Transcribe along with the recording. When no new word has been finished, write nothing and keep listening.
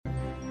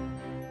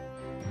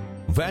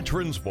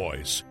Veterans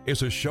Voice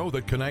is a show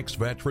that connects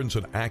veterans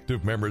and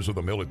active members of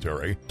the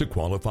military to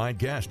qualified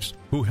guests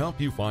who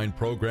help you find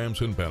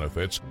programs and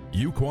benefits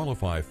you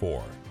qualify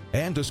for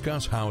and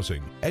discuss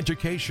housing,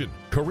 education,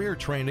 career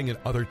training, and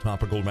other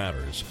topical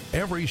matters.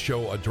 Every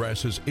show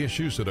addresses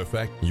issues that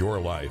affect your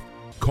life.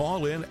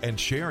 Call in and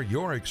share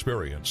your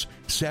experience.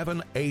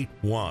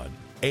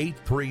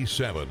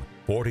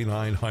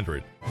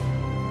 781-837-4900.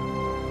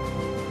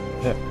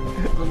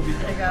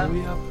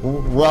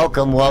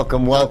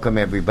 Welcome,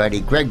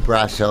 everybody. Greg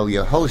Brasso,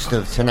 your host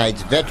of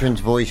tonight's Veterans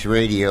Voice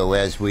Radio,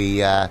 as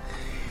we are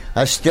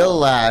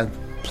still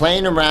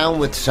playing around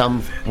with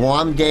some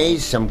warm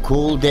days, some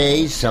cool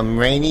days, some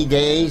rainy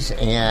days,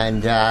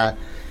 and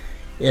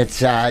it's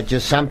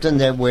just something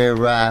that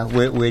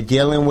we're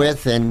dealing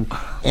with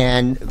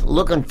and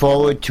looking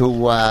forward to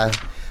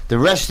the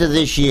rest of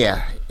this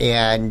year.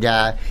 And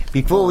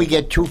before we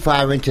get too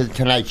far into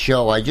tonight's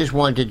show, I just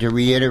wanted to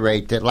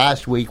reiterate that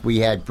last week we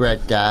had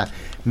Brett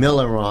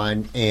Miller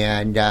on,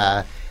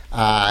 and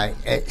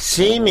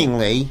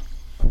seemingly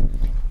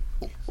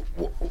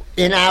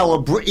in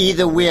our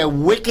either we're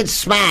wicked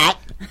smart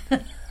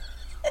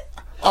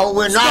or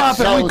we're not.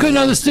 Stop it! We couldn't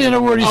understand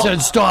a word he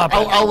said. Stop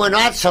it! Oh, we're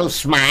not so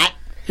smart.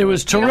 It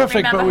was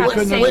terrific, but we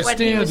couldn't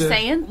understand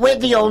it. We're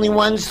the only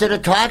ones that are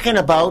talking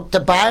about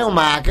the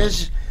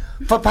biomarkers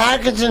for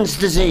Parkinson's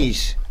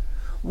disease.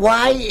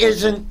 Why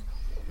isn't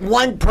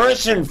one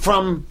person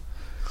from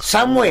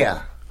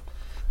somewhere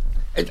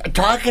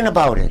talking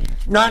about it?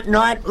 Not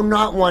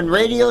one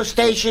radio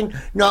station,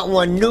 not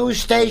one news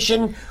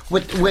station.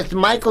 With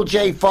Michael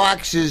J.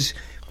 Fox's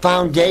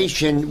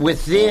foundation,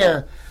 with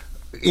their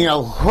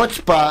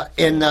chutzpah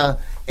and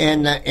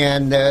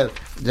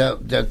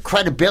the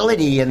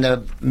credibility in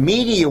the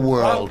media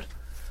world,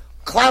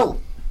 clout.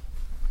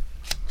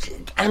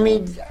 I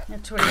mean,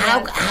 that's what how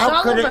could it? It's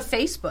all over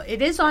Facebook.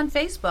 It is on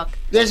Facebook.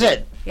 Is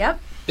it? Yep.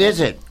 Is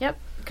it? Yep.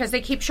 Because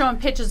they keep showing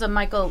pictures of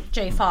Michael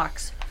J.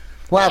 Fox.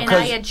 Well, and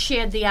I had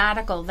shared the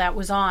article that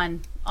was on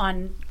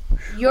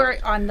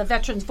the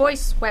Veterans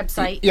Voice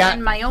website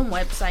and my own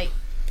website.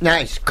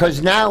 Nice,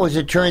 because now, as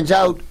it turns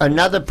out,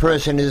 another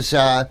person has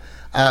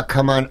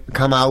come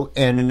out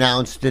and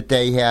announced that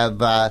they have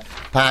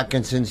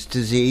Parkinson's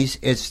disease.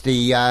 It's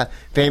the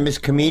famous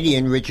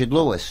comedian Richard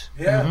Lewis.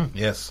 Yeah. Mm-hmm.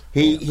 Yes.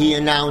 He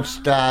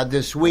announced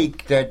this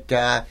week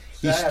that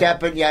he's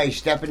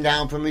stepping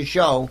down from his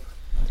show,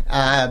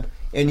 and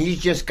he's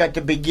just got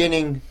the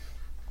beginning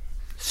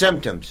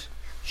symptoms,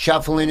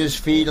 shuffling his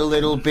feet a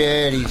little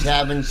bit. He's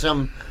having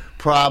some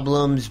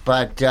problems,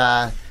 but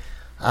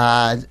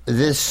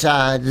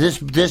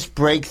this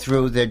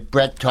breakthrough that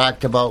Brett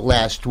talked about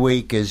last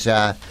week is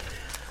we're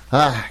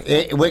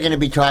going to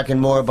be talking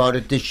more about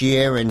it this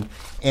year, and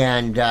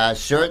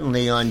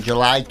certainly on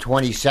July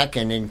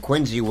 22nd in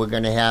Quincy we're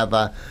going to have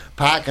a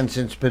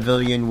Parkinson's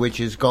Pavilion, which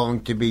is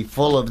going to be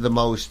full of the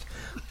most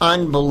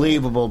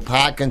unbelievable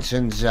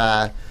Parkinson's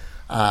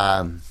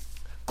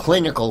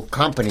clinical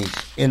companies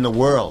in the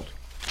world.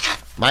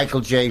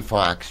 Michael J.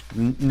 Fox,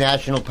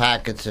 National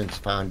Parkinson's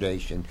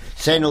Foundation,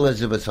 St.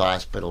 Elizabeth's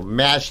Hospital,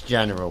 Mass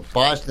General,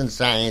 Boston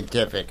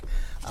Scientific,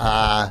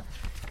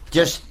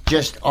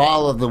 just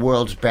all of the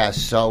world's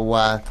best.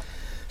 So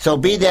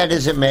be that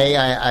as it may,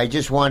 I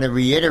just want to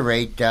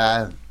reiterate,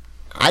 I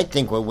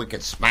think we're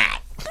wicked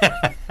smart,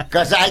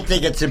 because I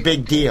think it's a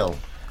big deal.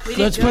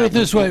 Let's put it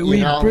this way: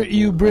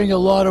 you bring a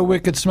lot of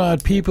wicked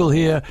smart people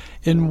here,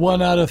 and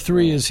 1 out of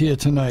 3 is here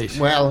tonight.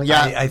 Well,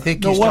 yeah, I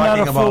think he's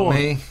talking about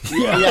me.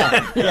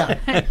 Yeah.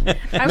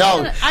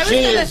 I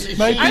was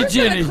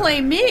going to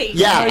claim me.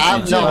 Yeah,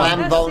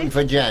 I'm voting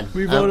for Jen.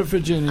 We voted for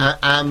Jen.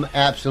 I'm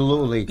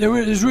absolutely. It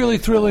was really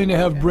thrilling to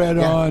have Brett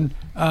on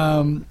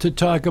to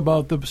talk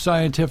about the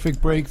scientific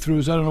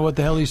breakthroughs. I don't know what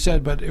the hell he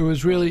said, but it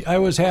was really. I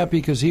was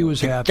happy because he was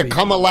happy. The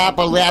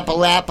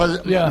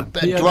Lapadopa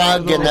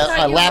drug and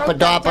a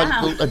Lapadopa,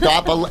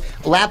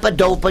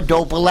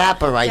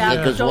 I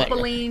think is what.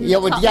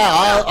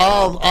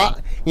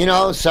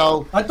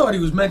 So. I thought he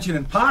was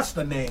mentioning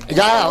pasta names.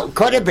 Yeah,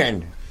 could have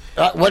been.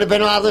 Would have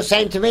been all the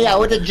same to me. I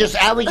was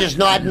just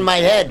nodding my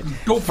head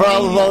for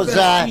all of those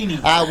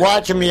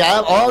watching me.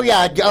 Oh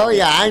yeah,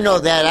 I know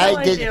that.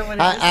 I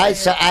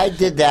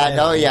did that.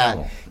 Oh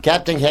yeah,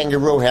 Captain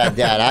Kangaroo had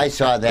that. I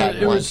saw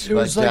that once.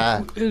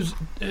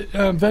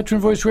 Veteran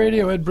Voice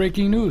Radio had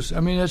breaking news. I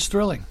mean, it's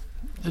thrilling.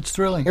 It's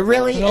thrilling. It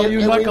really. And all you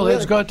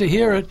knuckleheads got to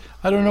hear it.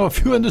 I don't know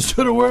if you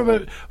understood a word of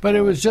it, but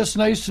it was just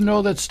nice to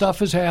know that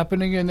stuff is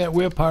happening and that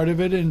we're part of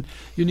it. And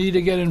you need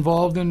to get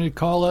involved in it.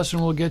 Call us,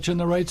 and we'll get you in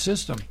the right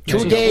system.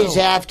 2 days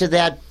after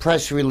that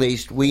press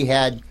release, we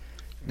had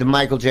the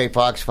Michael J.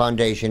 Fox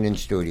Foundation in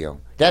studio.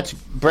 That's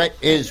Brett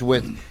is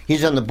with.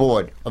 He's on the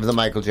board of the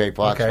Michael J.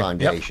 Fox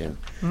Foundation.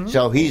 Yep. Mm-hmm.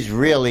 So he's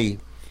really,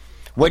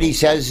 what he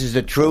says is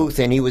the truth.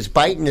 And he was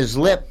biting his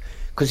lip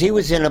because he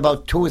was in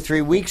about 2 or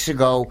 3 weeks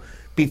ago,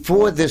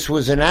 before this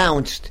was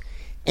announced,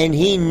 and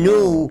he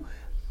knew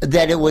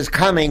that it was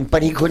coming,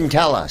 but he couldn't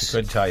tell us.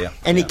 Couldn't tell you.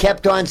 And he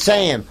kept on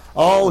saying,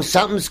 oh,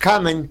 something's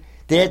coming.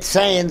 They're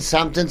saying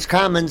something's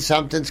coming,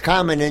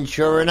 and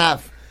sure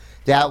enough,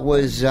 That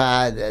was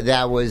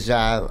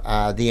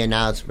the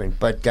announcement.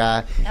 But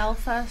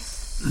Alpha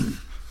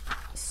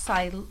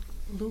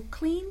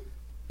Siluclean?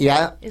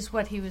 Yeah, is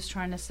what he was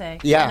trying to say.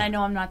 Yeah, and I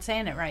know I'm not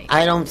saying it right.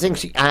 I don't think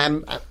she.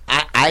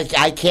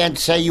 I can't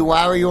say you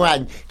are or you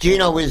aren't.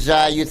 Gino,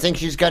 you think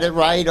she's got it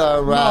right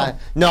or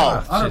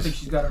no? I don't think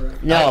she's got it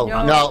right.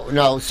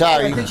 No.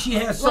 Sorry. I think she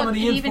has some of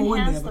the info even in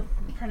has there.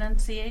 the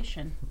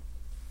pronunciation.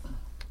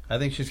 I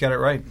think she's got it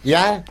right.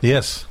 Yeah.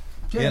 Yes.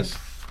 Okay.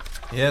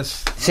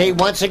 Yes. See,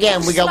 once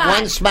again, we got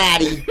one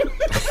smarty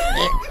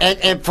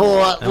and four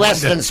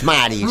less than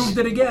smarties. Proved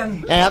it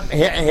again. Yep,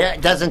 here,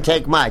 it doesn't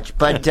take much.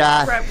 But,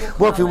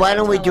 Wolfie, why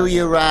don't we do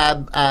your...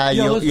 let's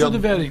do the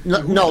vetting.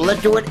 No,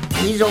 let's do it.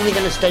 He's only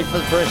going to stay for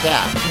the first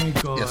half. Thank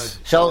God. Yes.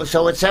 So at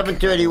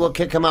 7:30, we'll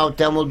kick him out,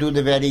 then we'll do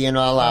the vetting and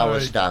all our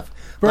stuff.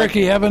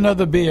 Berkey, have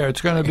another beer.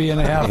 It's going to be in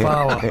a half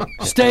hour.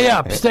 Stay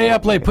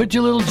up late. Put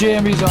your little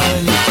jammies on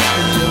and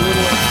your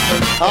little...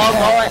 Oh,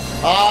 boy.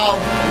 Oh,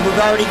 we've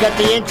already got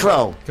the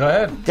intro. Go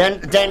ahead.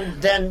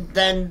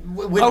 Then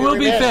we'll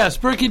be fast.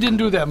 Berkey didn't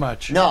do that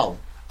much. No. All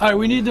right,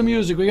 we need the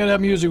music. We got to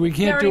have music. We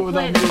can't do it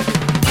without music.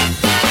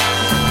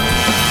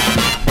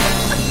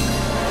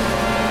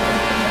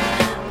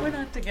 We're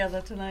not together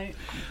tonight.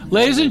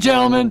 Ladies and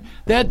gentlemen,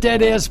 that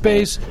dead air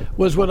space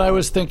was what I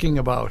was thinking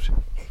about.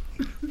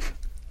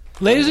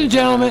 Ladies and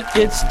gentlemen,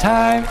 it's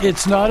time.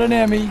 It's not an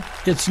Emmy.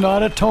 It's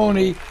not a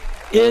Tony.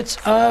 It's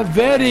a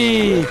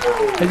Vetty.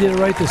 I did it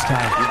right this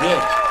time. You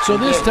did. So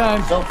this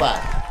time, so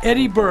far,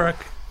 Eddie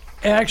Burke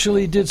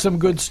actually did some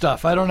good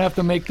stuff. I don't have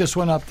to make this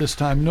one up this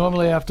time.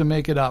 Normally I have to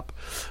make it up.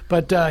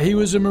 But he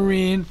was a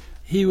Marine.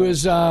 He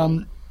was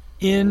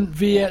in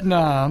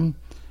Vietnam.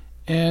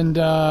 And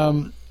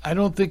I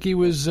don't think he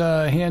was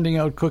handing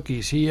out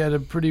cookies. He had a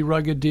pretty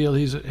rugged deal.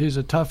 He's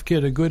a tough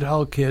kid, a good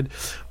Hull kid.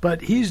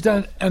 But he's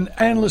done an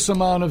endless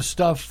amount of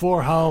stuff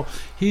for Hull.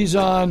 He's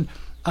on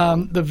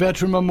the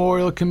Veteran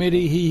Memorial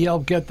Committee. He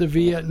helped get the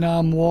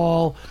Vietnam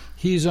Wall.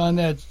 He's on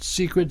that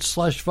secret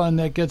slush fund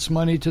that gets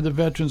money to the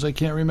veterans. I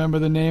can't remember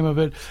the name of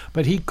it.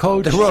 But he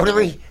coached... The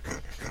Rotary?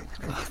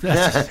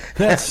 That's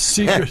a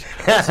secret.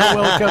 That's a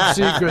well-kept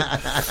secret.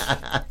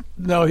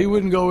 No, he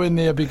wouldn't go in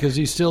there because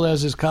he still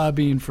has his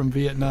carbine from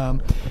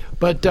Vietnam.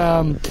 But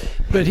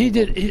he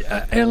did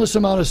endless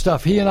amount of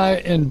stuff. He and I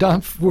and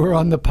Dumpf were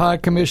on the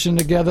park commission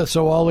together,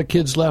 so all the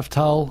kids left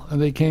Hull,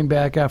 and they came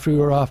back after we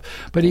were off.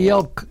 But he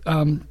helped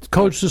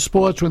coach the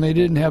sports when they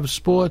didn't have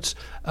sports,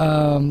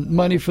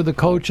 money for the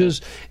coaches,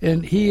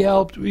 and he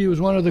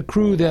was one of the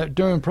crew that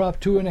during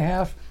Prop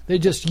 2.5, they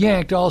just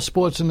yanked all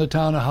sports in the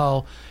town of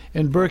Hull.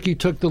 And Berkey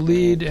took the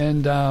lead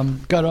and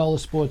got all the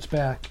sports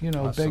back,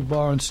 awesome. Beg,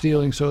 borrow, and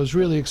stealing. So it was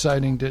really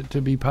exciting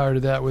to be part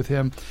of that with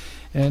him.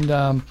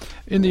 And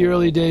in the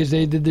early days,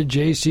 they did the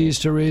JCs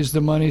to raise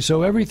the money.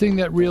 So everything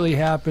that really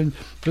happened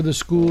for the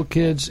school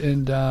kids,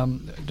 and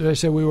did I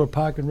say we were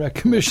Park and Rec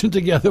Commission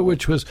together,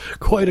 which was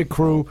quite a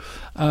crew.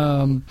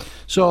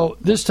 So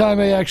this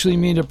time I actually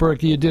mean it,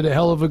 Berkey. You did a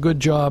hell of a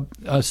good job.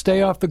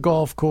 Stay off the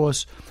golf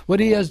course. What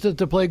he has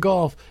to play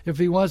golf, if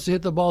he wants to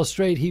hit the ball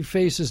straight, he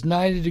faces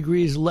 90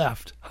 degrees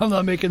left. I'm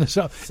not making this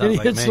up. And he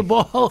hits the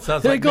ball.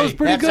 Then it goes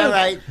pretty good. That's all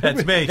right.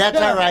 That's me. That's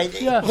all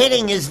right. Yeah.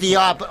 Hitting is the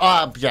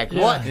object.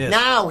 Yeah. What? Yes.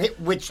 Now,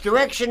 which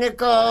direction it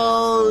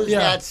goes,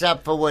 that's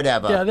up for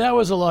whatever. Yeah, that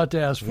was a lot to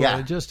ask for.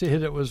 Yeah. Just to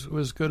hit it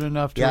was good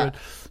enough to it.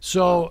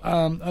 So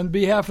on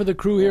behalf of the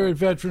crew here at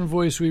Veteran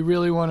Voice, we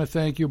really want to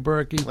thank you,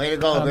 Berkey. Way to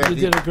go, Berkey. You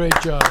did a great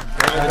job.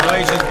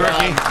 Congratulations,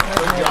 Berkey.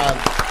 Good job.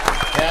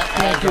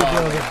 Thank you,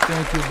 brother.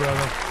 Thank you,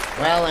 brother.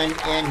 Well,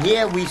 and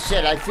here we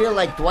sit. I feel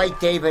like Dwight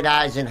David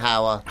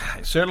Eisenhower.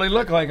 I certainly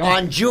look like him.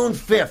 On June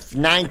 5th,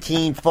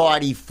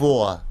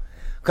 1944,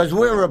 because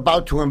we're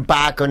about to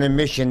embark on a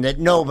mission that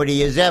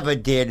nobody has ever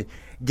dared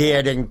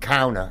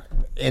encounter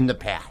in the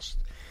past.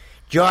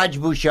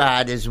 George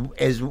Bouchard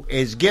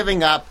is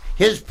giving up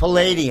his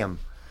Palladium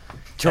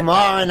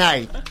tomorrow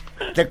night.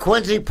 The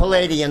Quincy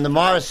Palladium, the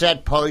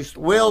Morissette Post,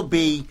 will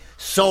be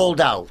sold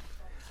out.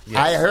 Yes.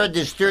 I heard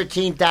there's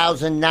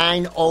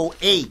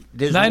 13,908.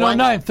 There's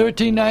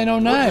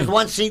 13,909. There's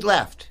one seat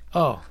left.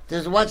 Oh.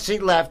 There's one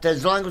seat left.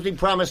 As long as we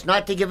promise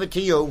not to give it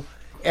to you,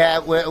 we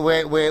have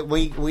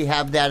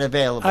that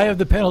available. I have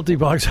the penalty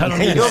box. I don't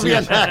need to see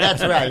it.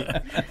 That's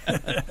right.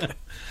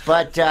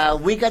 But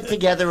we got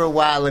together a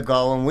while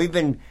ago, and we've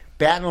been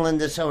battling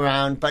this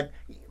around. But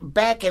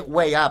back at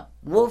Way Up,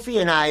 Wolfie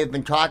and I have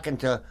been talking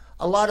to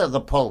a lot of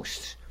the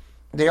posts.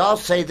 They all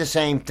say the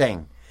same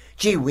thing.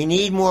 Gee, we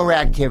need more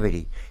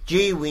activity.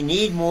 Gee, we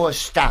need more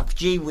stuff.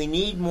 Gee, we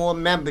need more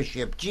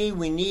membership. Gee,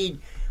 we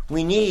need.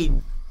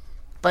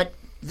 But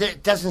there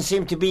doesn't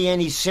seem to be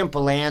any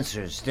simple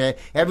answers.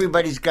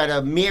 Everybody's got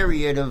a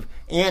myriad of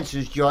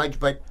answers, George,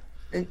 but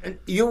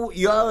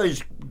you're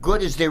as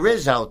good as there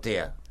is out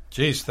there.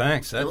 Jeez,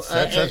 thanks.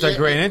 That's a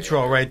great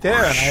intro right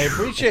there, and I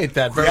appreciate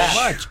that very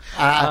much.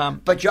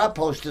 But your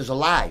post is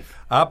alive.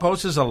 Our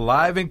post is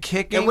alive and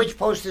kicking. And which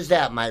post is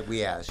that, might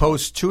we ask?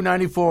 Post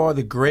 294,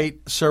 the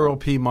great Cyril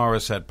P.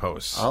 Morissette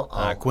post.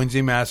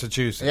 Quincy,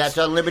 Massachusetts. That's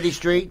on Liberty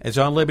Street? It's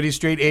on Liberty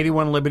Street,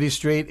 81 Liberty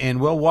Street, and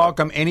we'll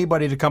welcome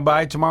anybody to come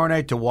by tomorrow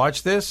night to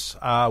watch this.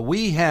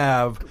 We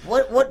have...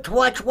 What to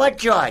watch what,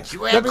 George? The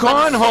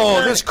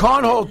Cornhole, this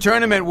Cornhole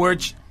tournament,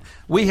 which...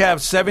 We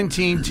have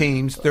 17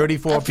 teams,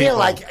 34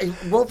 people. I feel like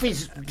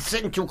Wolfie's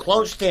sitting too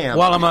close to him.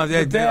 Well, you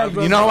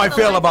know how I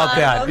feel about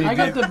that. I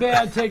got the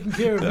bad taken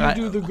care of.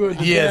 You do the good.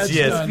 The yes.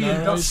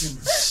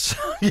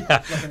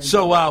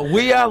 So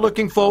we are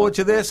looking forward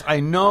to this. I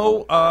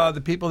know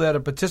the people that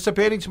are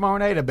participating tomorrow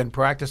night have been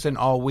practicing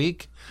all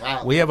week.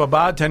 Wow. We have a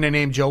bartender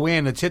named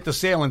Joanne that's hit the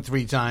sailing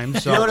 3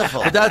 times. So.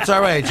 Beautiful. But that's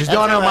all right. She's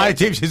not on my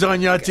team. She's on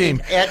your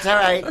team. That's all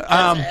right.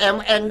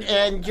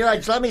 And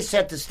George, let me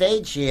set the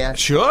stage here.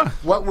 Sure.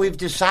 What we've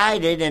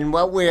decided and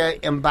what we're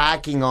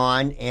embarking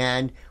on,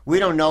 and we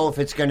don't know if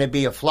it's going to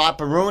be a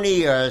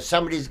flopperoonie or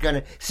somebody's going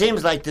to...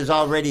 Seems like there's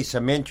already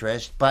some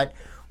interest, but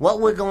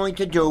what we're going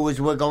to do is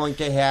we're going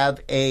to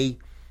have a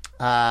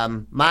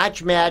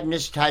March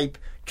Madness type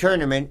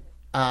tournament,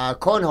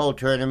 cornhole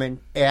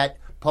tournament at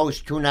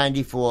Post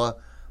 294,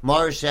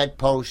 Morissette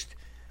Post,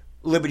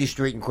 Liberty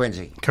Street in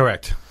Quincy.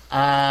 Correct.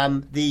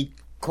 Right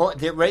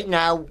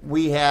now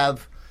we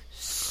have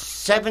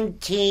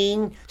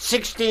 16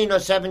 or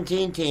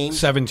 17 teams.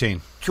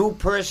 17.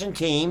 2-person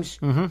teams.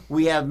 Mm-hmm.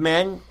 We have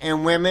men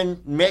and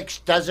women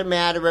mixed. Doesn't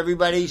matter.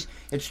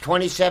 It's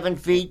 27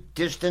 feet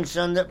distance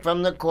from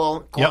the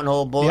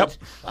cornhole boards.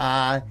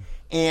 Yep.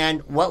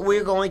 And what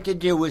we're going to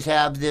do is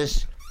have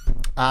this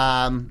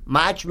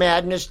March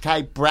Madness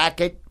type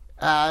bracket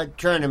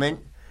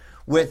tournament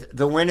with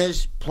the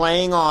winners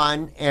playing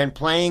on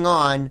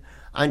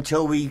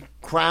until we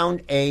crown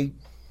a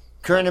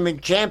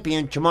tournament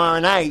champion tomorrow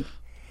night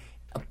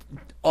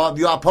of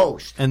your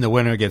post. And the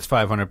winner gets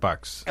 $500.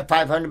 $500.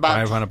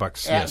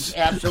 $500, yes.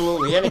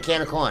 Absolutely. And a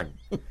can of corn.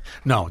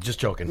 No, just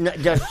joking. No,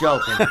 just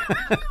joking.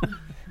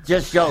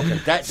 Just joking.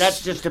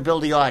 That's just to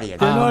build the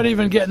audience. They're not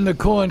even getting the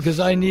corn because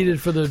I need it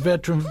for the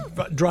veteran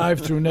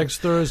drive-through next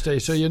Thursday,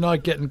 so you're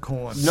not getting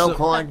corn. No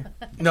corn?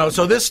 No,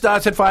 so this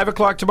starts at 5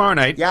 o'clock tomorrow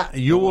night. Yeah.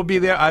 You will be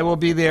there. I will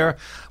be there.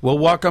 We're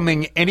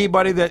welcoming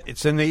anybody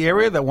that's in the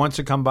area that wants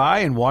to come by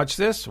and watch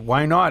this.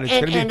 Why not? It's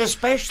and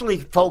especially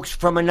folks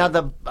from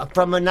another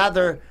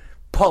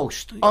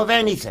post of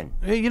anything.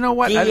 You know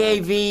what?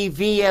 DAV,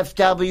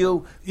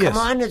 VFW. Yes. Come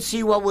on and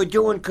see what we're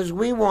doing because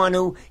we want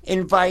to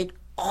invite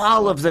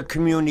all of the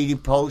community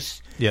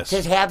posts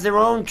to have their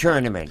own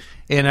tournament.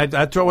 And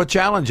I throw a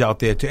challenge out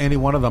there to any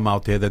one of them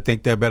out there that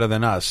think they're better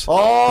than us.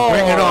 Oh!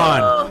 Bring it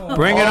on.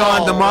 Bring it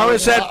on. The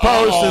Morissette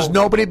Post, there's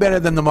nobody better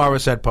than the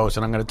Morissette Post,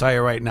 and I'm going to tell you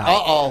right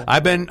now.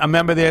 I've been a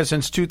member there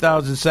since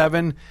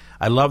 2007.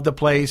 I love the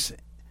place.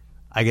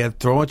 I got to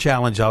throw a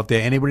challenge out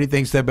there. Anybody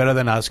thinks they're better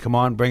than us, come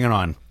on, bring it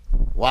on.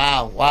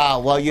 Wow.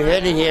 Well, you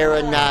heard it here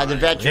in the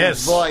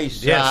veteran's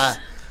voice. Yes.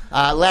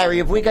 Larry,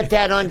 have we got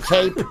that on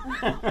tape? We've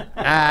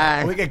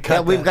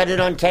got it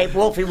on tape.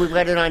 Wolfie, we've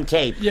got it on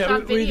tape. Yeah,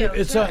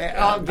 it's on.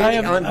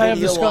 I have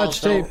the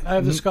Scotch tape. I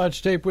have the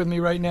Scotch tape with me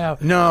right now.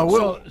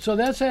 So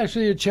that's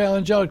actually a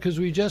challenge out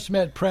because we just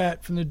met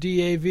Pratt from the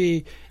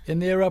DAV,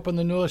 and they're up on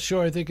the North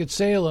Shore. I think it's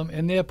Salem,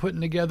 and they're putting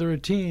together a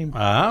team.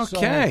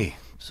 Okay.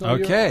 So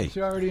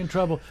you're already in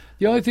trouble.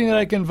 The only thing that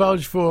I can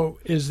vouch for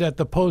is that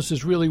the Post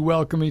is really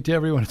welcoming to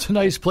everyone. It's a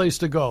nice place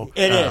to go.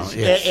 It is.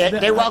 Yes.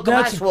 They welcome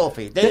us,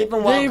 Wolfie. They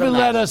even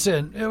let us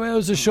in. It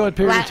was a short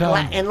period of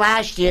time. And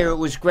last year it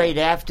was great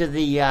after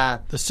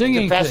the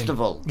singing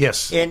festival. Thing.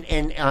 Yes.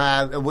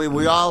 And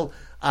we all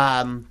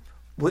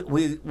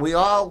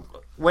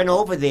went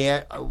over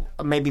there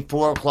maybe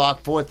 4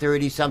 o'clock,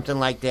 4:30, something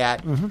like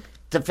that. Mm-hmm.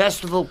 The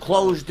festival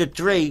closed at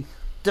 3.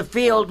 The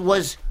field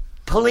was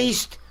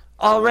policed.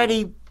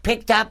 Already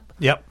picked up,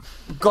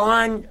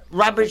 gone,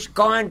 rubbish,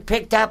 gone,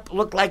 picked up,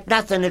 looked like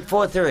nothing at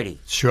 4:30.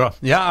 Sure.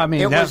 Yeah, I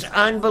mean... It was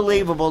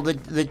unbelievable,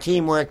 the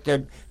teamwork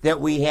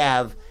that we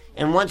have.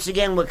 And once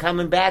again, we're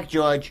coming back,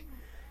 George.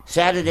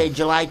 Saturday,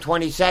 July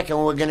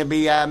 22nd, we're going to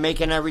be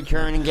making a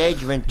return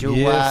engagement to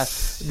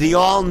the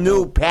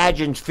all-new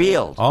Pageant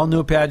Field.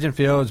 All-new Pageant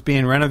Field is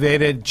being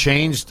renovated,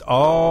 changed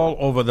all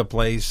over the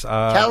place.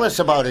 Tell us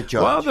about it,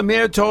 George. Well, the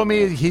mayor told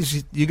me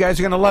you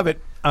guys are going to love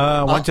it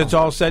once it's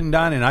all said and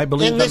done, and I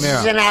believe the mayor. And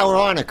this is in our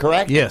honor,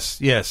 correct? Yes.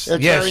 It's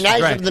very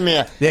nice of the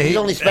mayor. He's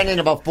only spending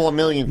about $4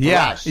 million for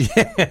us.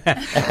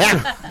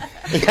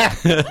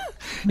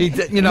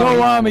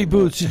 No army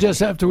boots. You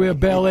just have to wear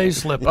ballet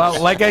slippers. Well,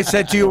 like I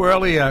said to you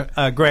earlier,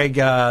 Greg,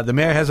 the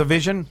mayor has a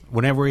vision.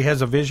 Whenever he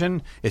has a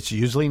vision, it's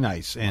usually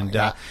nice, and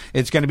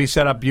it's going to be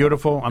set up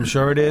beautiful. I'm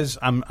sure it is.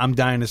 I'm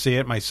dying to see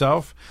it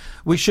myself.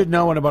 We should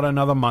know in about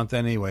another month,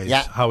 anyways,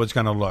 how it's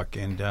going to look.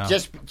 And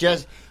just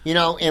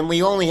and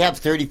we only have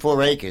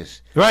 34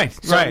 acres. Right.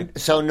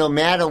 So no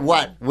matter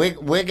what,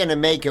 we're going to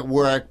make it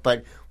work.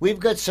 But we've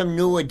got some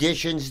new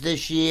additions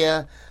this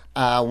year.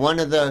 One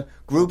of the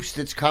groups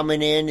that's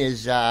coming in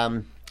is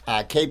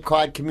Cape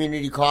Cod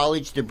Community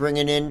College. They're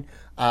bringing in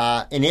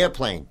an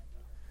airplane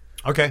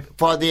Okay.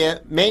 for their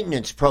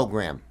maintenance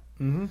program.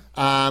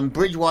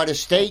 Bridgewater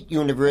State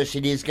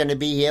University is going to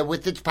be here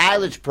with its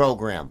pilots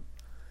program.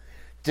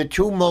 The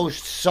two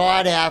most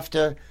sought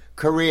after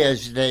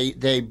careers.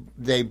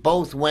 They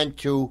both went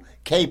to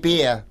Cape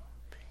Air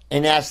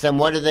and asked them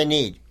what do they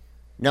need.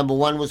 Number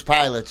one was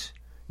pilots.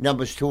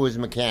 Number two was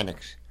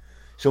mechanics.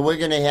 So we're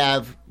going to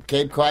have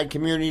Cape Cod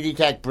Community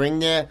Tech bring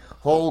their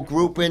whole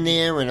group in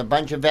there and a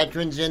bunch of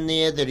veterans in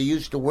there that are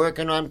used to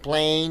working on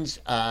planes.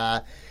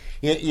 To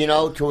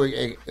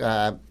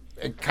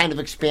kind of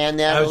expand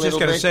that a I little was just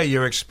going to bit. say,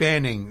 you're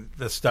expanding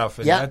the stuff.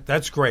 And Yeah.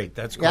 that's great.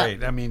 That's Yeah.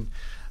 great. I mean,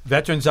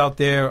 veterans out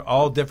there,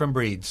 all different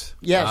breeds.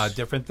 Yes.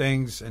 Different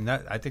things. And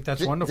I think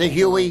that's wonderful. The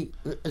Huey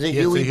boys.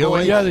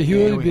 Yeah, the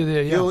Huey will be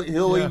there. Yeah.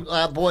 Huey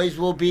boys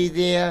will be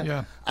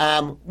there.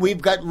 Yeah.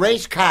 We've got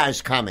race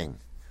cars coming.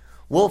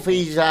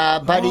 Wolfie's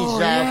buddies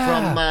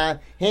from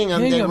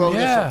Hingham, they wrote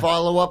us a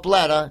follow-up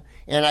letter,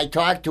 and I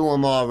talked to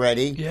them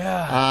already.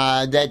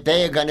 Yeah. That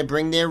they are going to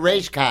bring their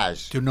race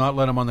cars. Do not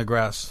let them on the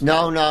grass.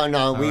 No.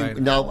 right.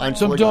 No.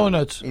 Some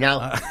donuts.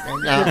 No.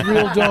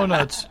 Real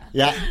donuts.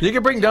 Yeah. You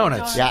can bring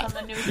donuts. Yeah. On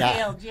the new Yeah.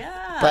 field,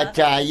 yeah.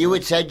 But you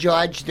had said,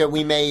 George, that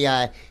we may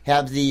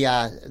have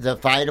the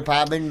fire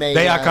department.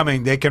 They are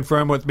coming. They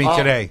confirmed with me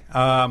today.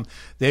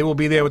 They will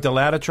be there with the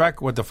ladder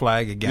truck with the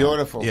flag again.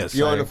 Beautiful. Yes,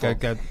 Beautiful. I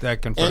got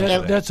that confirmed.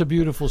 And today. That's a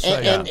beautiful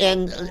sight.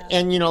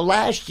 And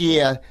last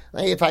year,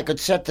 if I could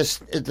set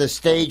the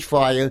stage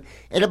for you,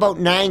 at about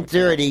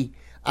 9:30,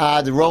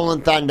 the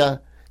Rolling Thunder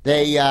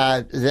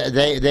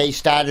they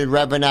started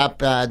revving up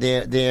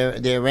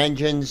their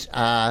engines.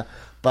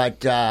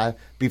 But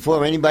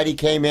before anybody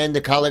came in,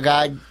 the color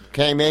guard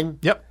came in.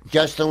 Yep.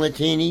 Justin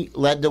Latini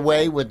led the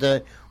way with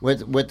the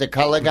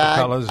color guard.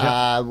 Colors,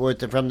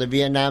 yep. From the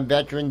Vietnam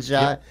Veterans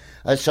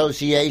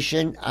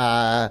Association.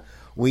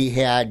 We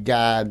had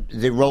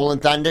the Rolling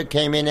Thunder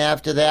came in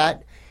after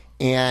that,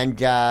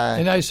 and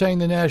I sang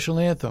the national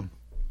anthem.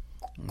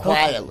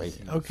 quietly.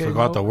 Okay.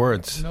 Forgot the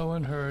words. No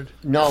one heard.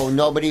 No,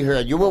 nobody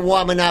heard. You were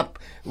warming up.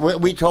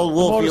 We told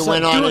Wolf you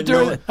went on at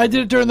noon. I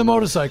did it during the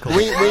motorcycle.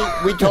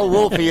 We told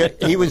Wolfie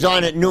he was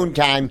on at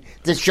noontime.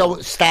 This show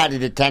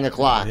started at 10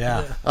 o'clock.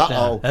 Yeah.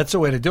 Uh-oh. That's the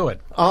way to do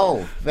it.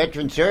 Oh,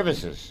 Veteran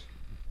Services.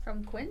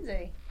 From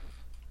Quincy.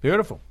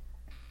 Beautiful.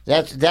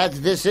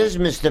 This is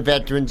Mr.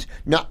 Veterans.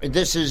 No,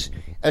 this is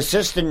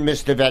Assistant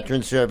Mr.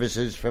 Veteran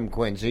Services from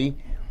Quincy.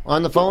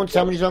 On the phone?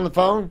 Somebody's on the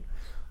phone?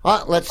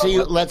 Let's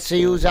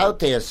see who's out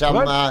there.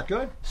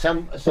 Good.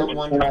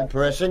 One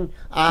person.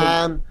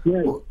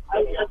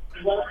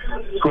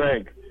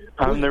 Greg,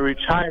 I'm the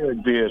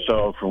retired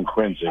VSO from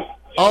Quincy.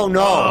 Oh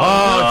no!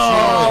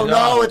 Oh,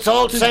 no! It's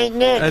old Saint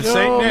Nick. That's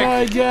Saint Nick. Oh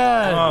my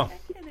God! Oh.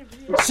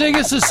 Sing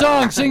us a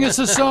song. Sing us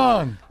a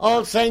song.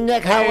 Old Saint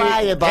Nick, how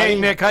are you, buddy? Hey,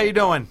 Nick, how you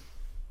doing?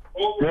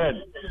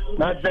 Good.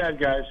 Not bad,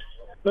 guys.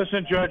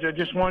 Listen, George, I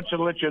just want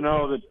to let you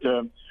know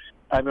that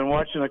I've been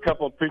watching a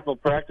couple of people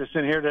practice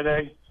in here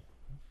today.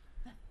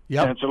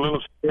 Yep. And it's a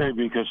little scary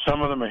because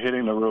some of them are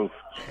hitting the roof.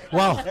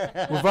 Well,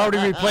 we've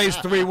already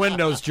replaced 3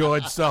 windows,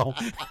 George, so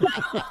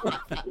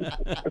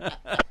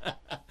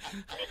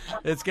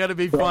it's going to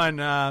be fun.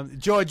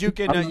 George, you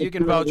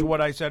can vouch for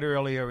what I said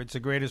earlier. It's the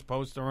greatest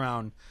post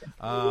around.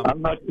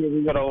 I'm not sure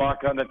we got a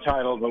lock on the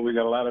title, but we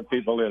got a lot of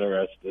people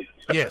interested.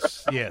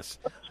 Yes.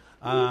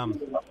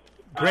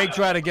 Greg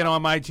tried to get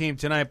on my team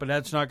tonight, but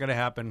that's not going to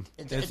happen.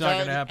 It's not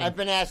going to happen. I've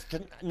been asked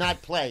to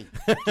not play,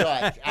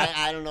 George.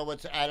 I don't know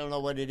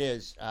what it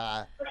is.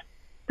 Yeah.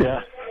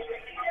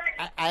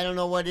 I don't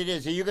know what it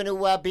is. Are you going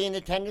to be in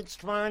attendance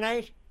tomorrow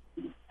night?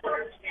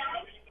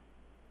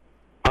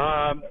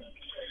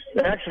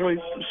 Actually,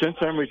 since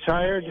I'm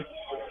retired,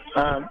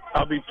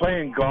 I'll be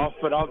playing golf,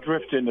 but I'll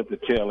drift in at the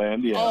tail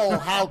end. Yeah. Oh,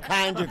 how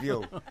kind of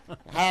you!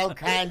 How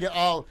kind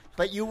of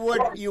but you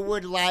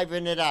would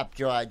liven it up,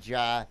 George.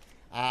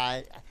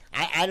 I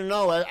don't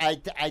know. I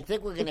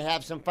think we're going to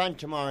have some fun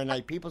tomorrow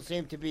night. People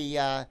seem to be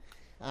a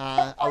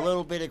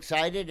little bit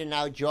excited, and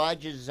now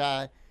George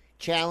has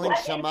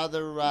challenged some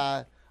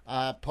other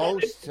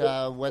posts,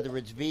 whether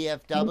it's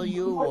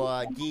VFW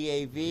or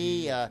DAV,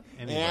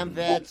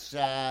 AMVETS.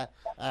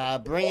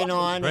 Bring it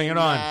on! Bring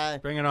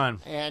it on!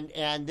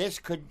 And this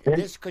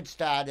could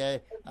start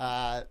a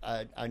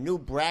new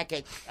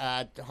bracket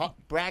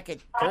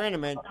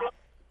tournament.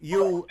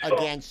 You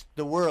against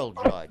the world,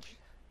 George.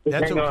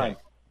 That's Hang okay. on.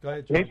 Go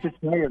ahead, I hate to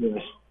tell you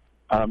this.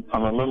 I'm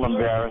a little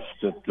embarrassed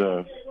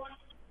that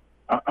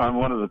I'm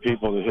one of the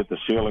people that hit the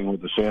ceiling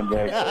with the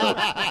sandbag.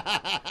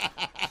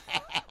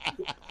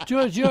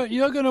 George,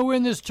 you're going to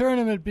win this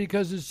tournament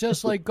because it's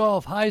just like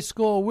golf. High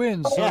score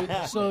wins.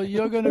 So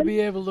you're going to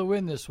be able to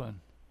win this one.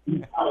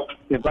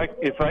 If I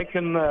can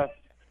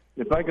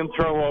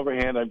throw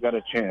overhand, I've got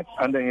a chance.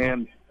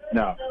 Underhand,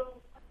 no.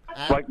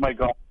 It's like my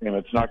golf game.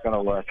 It's not going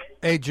to work.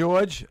 Hey,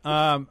 George,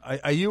 are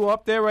you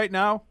up there right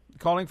now,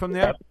 calling from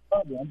there?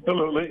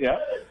 Absolutely, yeah.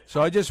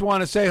 So I just want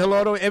to say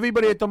hello to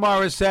everybody at the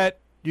Morris set.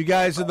 You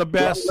guys are the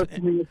best.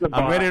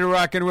 I'm ready to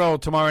rock and roll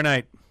tomorrow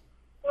night.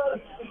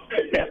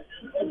 Yeah,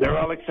 they're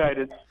all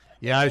excited.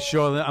 Yeah,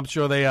 I'm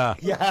sure they are.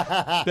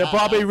 Yeah. They're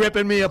probably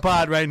ripping me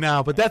apart right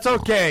now, but that's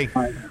okay.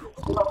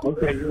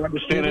 Okay, you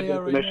understand the Here they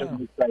are right definition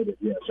of excited.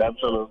 Yes,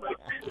 absolutely.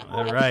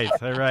 All right.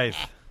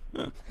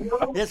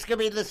 This could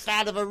be the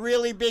start of a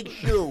really big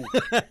shoe.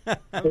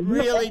 A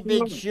really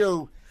big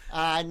shoe.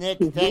 Nick,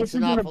 thanks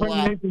an awful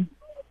lot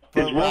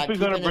for Wolfie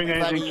going to keeping bring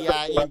everybody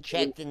anything? in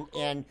check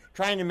and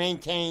trying to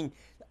maintain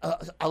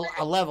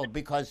a level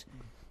because,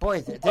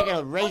 boy, they're going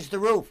to raise the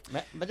roof.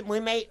 But we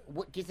may.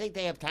 Do you think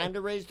they have time to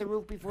raise the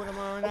roof before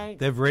tomorrow night?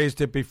 They've raised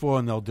it before,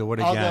 and they'll do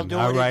it Oh, again. they'll do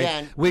All it right.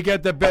 again. We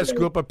got the best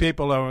group of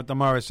people over at the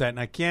Morissette, and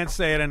I can't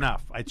say it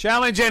enough. I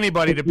challenge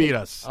anybody to beat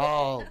us.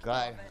 Oh,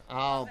 God.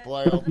 Oh,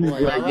 boy. All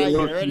right,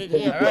 you heard it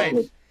here. All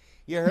right.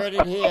 You heard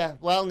it here.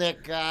 Well,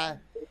 Nick,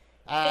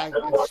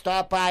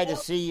 stop by to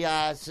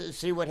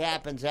see what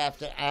happens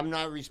after. I'm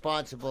not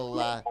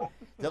responsible.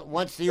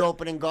 Once the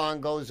opening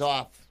gong goes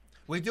off.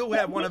 We do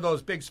have one of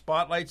those big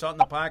spotlights out in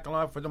the parking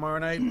lot for tomorrow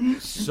night.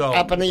 So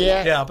Up in the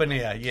air? Yeah, up in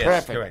the air.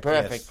 Yes, correct.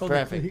 Yes.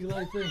 Perfect.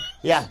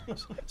 Yeah.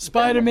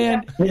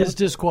 Spider-Man is I'm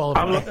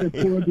disqualified. looking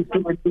forward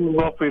to seeing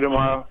Wolfie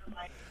tomorrow.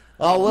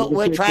 Oh,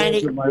 we're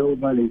trying to. My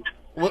old buddies.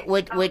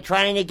 We're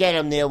trying to get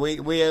him there.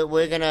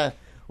 We're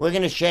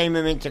gonna shame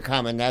him into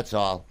coming. That's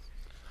all.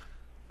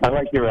 I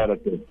like your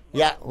attitude.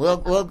 Yeah,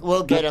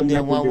 we'll get him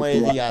there one way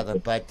or the other.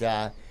 But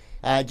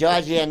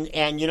Georgie,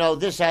 and you know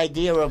this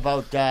idea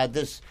about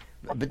this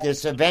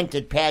event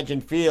at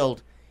Pageant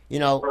Field, you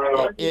know,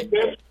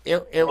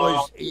 it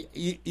was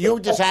you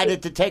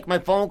decided to take my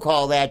phone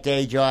call that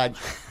day, George.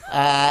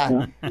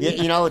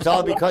 You know, it's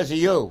all because of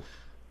you.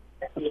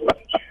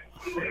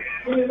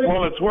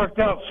 Well, it's worked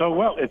out so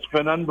well. It's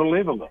been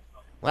unbelievable.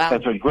 Wow.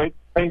 It's a great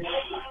place.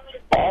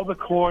 All the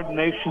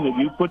coordination that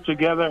you put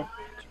together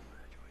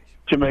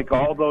to make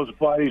all those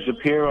bodies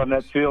appear on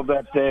that field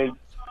that day.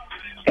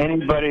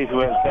 Anybody who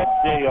has that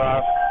day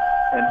off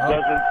and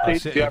doesn't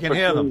see the you can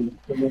hear them.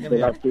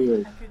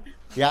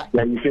 Yeah.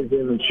 Yeah, you can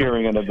hear them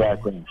cheering in the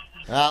background.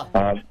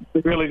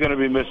 We're really going to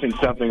be missing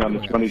something on the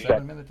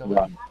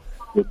 22nd.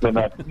 If they're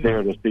not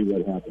there to see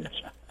what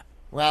happens.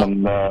 Well,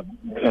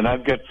 And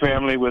I've got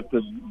family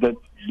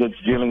that's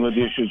dealing with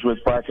issues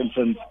with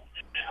Parkinson's,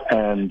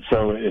 and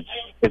so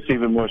it's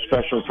even more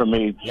special for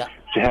me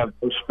to have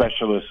those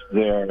specialists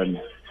there. And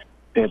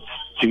it's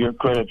to your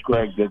credit,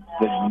 Greg, that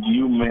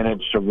you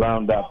managed to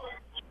round up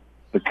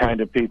the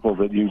kind of people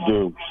that you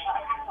do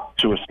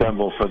to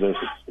assemble for this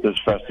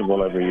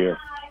festival every year.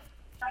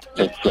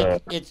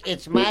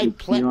 It's my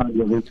pleasure.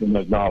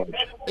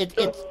 It's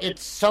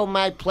It's so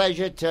my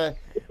pleasure to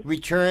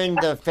return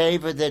the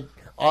favor that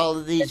all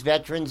of these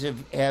veterans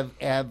have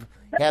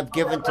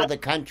given to the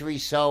country.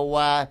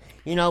 So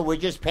you know, we're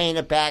just paying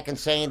it back and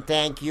saying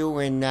thank you,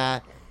 and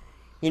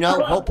you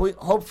know,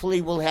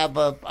 hopefully we'll have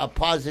a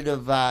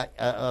positive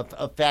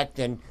effect,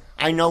 and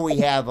I know we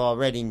have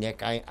already,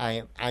 Nick.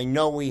 I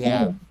know we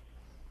have.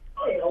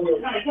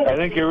 I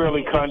think your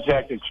early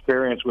contact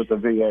experience with the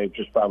VA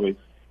just probably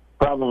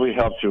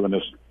helped you in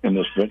this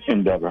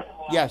endeavor.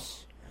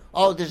 Yes.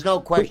 Oh, there's no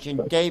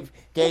question. Dave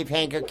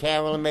Henker,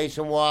 Carolyn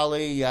Mason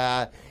Wally,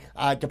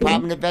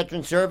 Department of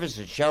Veteran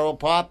Services. Cheryl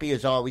Poppy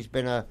has always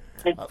been a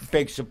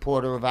big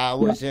supporter of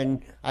ours,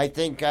 and I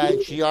think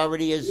she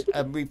already has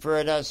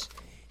referred us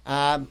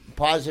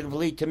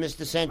positively to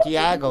Mr.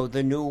 Santiago,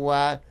 the new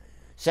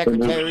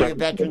Secretary of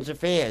Veterans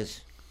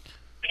Affairs.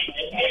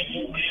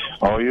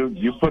 Oh,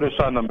 you put us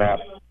on the map.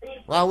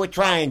 Well, we're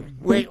trying.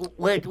 We're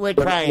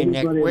trying,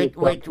 Nick.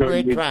 We're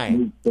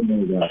trying.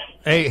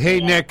 Hey,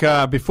 Nick.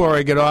 Before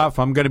I get off,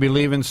 I'm going to be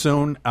leaving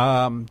soon.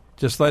 I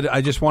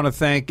just want to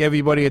thank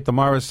everybody at the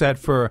Morissette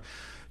for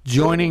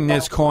joining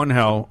this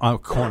Cornhole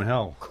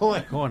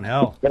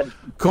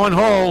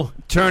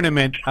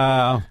tournament.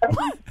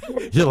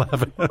 You'll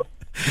have it.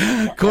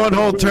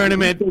 Cornhole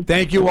tournament.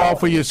 Thank you all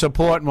for your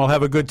support, and we'll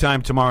have a good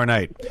time tomorrow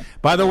night.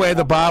 By the way,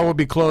 the bar will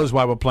be closed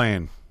while we're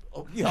playing.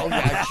 Oh,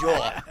 yeah,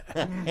 sure.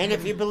 And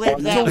if you believe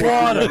that, No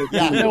water.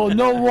 yeah,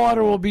 No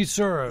water will be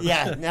served.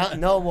 yeah,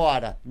 no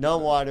water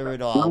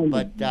at all.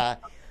 But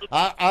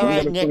all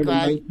right,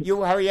 Nick,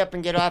 you hurry up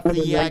and get off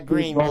the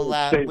green.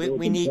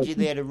 We need you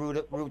there to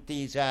root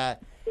these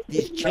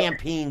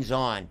champions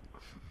on.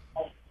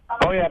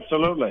 Oh, yeah,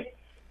 absolutely.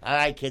 All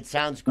right, kid,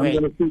 sounds I'm great.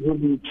 going to see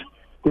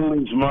who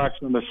leaves marks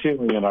on the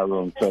ceiling in our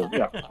room. So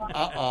yeah.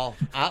 All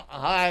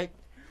right,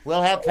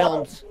 we'll have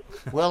films.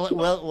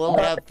 We'll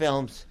have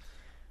films.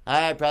 All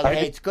right, brother.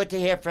 Hey, it's good to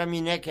hear from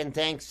you, Nick, and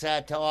thanks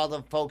to all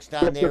the folks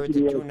down there at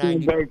the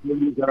 290.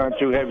 These aren't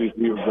too heavy for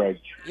you, Greg.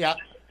 Yeah.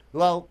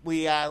 Well,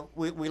 we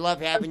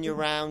love having you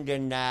around,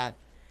 and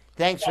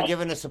thanks for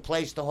giving us a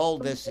place to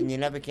hold this, and you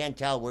never can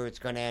tell where it's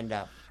going to end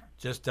up.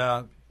 Just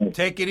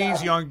take it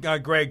easy on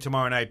Greg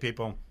tomorrow night,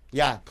 people.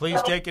 Yeah.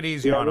 Please take it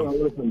easy on him.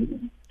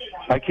 Listen,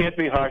 I can't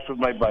be harsh with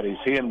my buddies.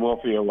 He and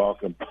Wolfie are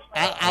welcome.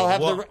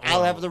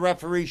 I'll have the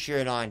referee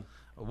shirt on.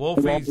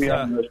 Wolfie's.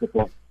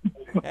 All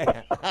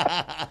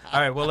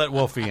right, we'll let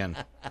Wolfie in.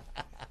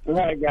 All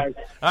right, guys.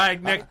 All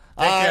right, Nick.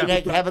 All right,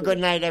 Nick. Have a good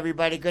night,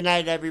 everybody. Good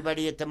night,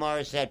 everybody at the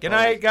Morissette. Good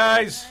night,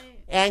 guys.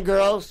 And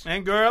girls.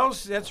 And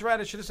girls. That's right.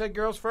 I should have said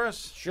girls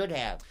first. Should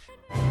have.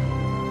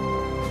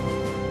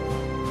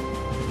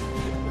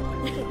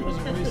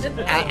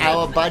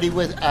 Our buddy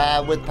with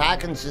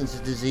Parkinson's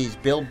disease,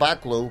 Bill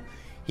Bucklew,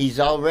 he's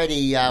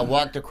already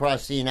walked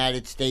across the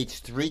United States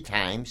 3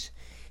 times.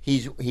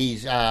 He's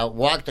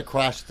walked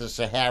across the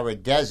Sahara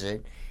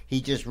Desert.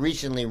 He just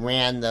recently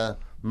ran the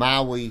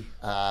Maui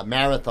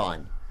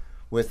Marathon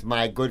with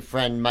my good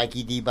friend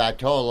Mikey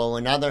DiBartolo,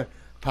 another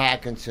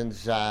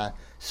Parkinson's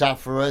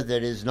sufferer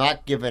that is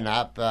not given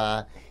up.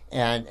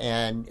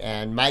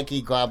 And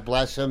Mikey, God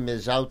bless him,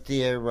 is out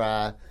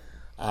there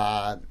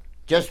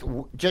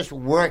just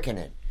working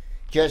it.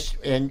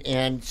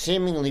 And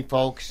seemingly,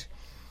 folks,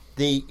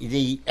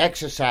 the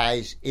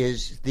exercise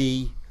is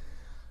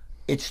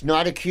it's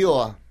not a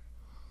cure,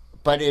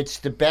 but it's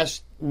the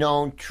best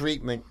known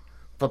treatment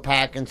for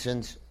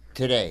Parkinson's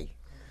today.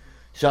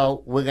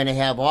 So we're going to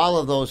have all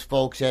of those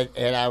folks at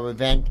our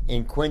event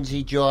in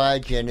Quincy,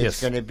 George, and it's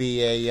going to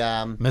be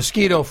a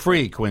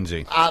mosquito-free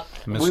Quincy.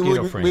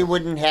 Mosquito-free. We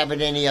wouldn't have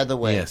it any other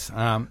way. Yes.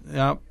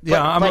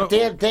 But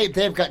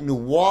they've got new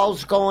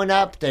walls going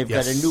up. They've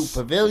got a new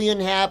pavilion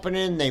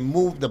happening. They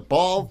moved the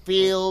ball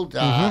field.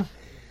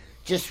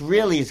 Just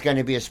really is going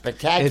to be a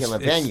spectacular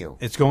venue.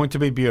 It's going to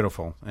be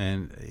beautiful,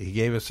 and he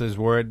gave us his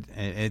word.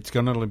 And it's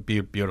going to be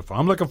beautiful.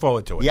 I'm looking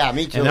forward to it. Yeah,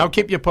 me too. And I'll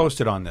keep you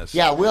posted on this.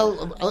 Yeah,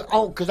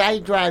 because I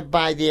drive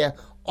by there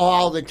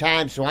all the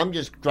time, so I'm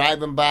just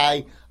driving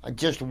by,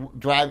 just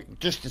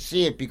to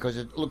see it because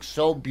it looks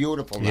so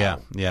beautiful now.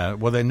 Yeah.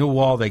 Well, the new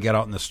wall they got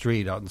out in the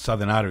street, out in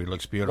Southern Artery,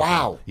 looks beautiful.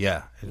 Wow.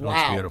 Yeah, it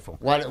looks beautiful.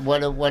 What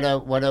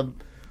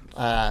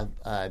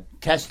a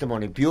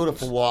testimony.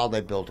 Beautiful wall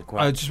they built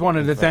across. I just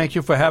wanted to thank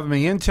you for having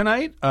me in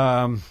tonight.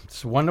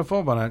 It's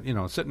wonderful, but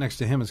sitting next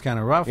to him is kind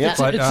of rough. Yeah.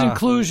 But, it's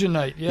inclusion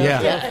night.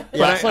 Yeah.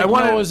 But it's like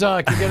Noah's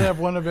Ark. You got to have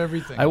one of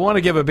everything. I want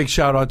to give a big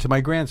shout out to my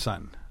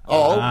grandson.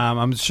 Oh,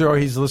 I'm sure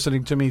he's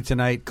listening to me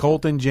tonight.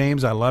 Colton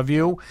James, I love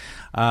you.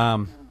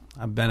 I've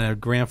been a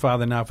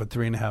grandfather now for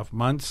 3.5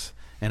 months.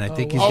 And I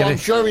think he's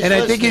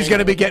going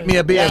to be getting me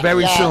a beer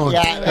very soon.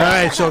 Yeah.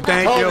 All right, so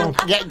thank you.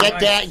 Get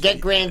Granddad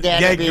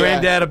a beer. Get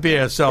Granddad a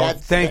beer. So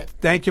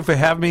thank you for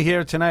having me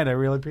here tonight. I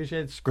really appreciate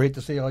it. It's great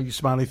to see all you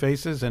smiley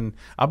faces, and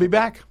I'll be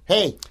back.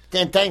 Hey,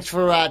 then thanks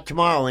for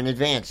tomorrow in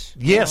advance.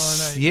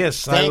 Yes,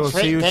 I will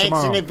see you tomorrow.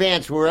 Thanks in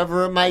advance,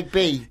 wherever it might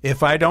be.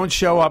 If I don't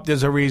show up,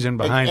 there's a reason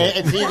behind it.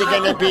 It's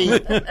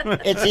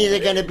either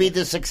going to be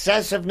the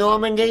success of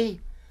Normandy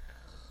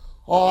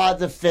or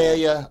the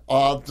failure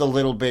of the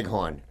Little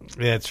Bighorn.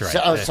 That's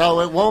right.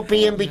 So it won't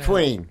be in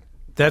between.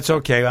 That's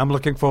okay. I'm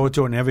looking forward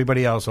to it, and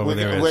everybody else over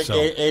there is. So.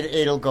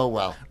 It'll go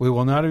well. We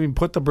will not even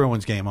put the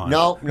Bruins game on.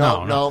 No.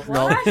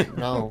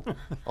 Oh,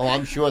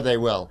 I'm sure they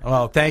will.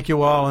 Well, thank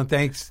you all, and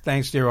thanks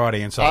to your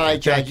audience. All right,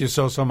 Judge. Thank you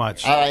so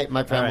much. All right,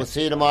 my friend. We'll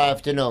see you tomorrow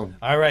afternoon.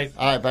 All right.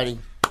 All right, buddy.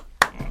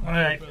 All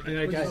right.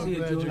 I'm glad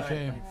you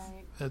came.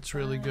 That's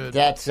really good.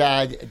 That's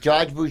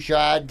George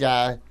Bouchard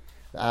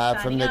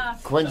from the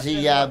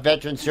Quincy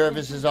Veteran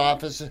Services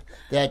Office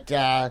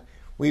that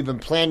we've been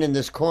planning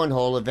this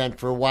cornhole event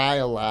for a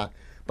while,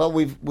 but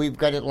we've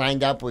got it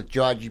lined up with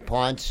Georgie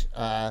Ponce.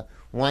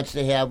 Wants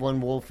to have one,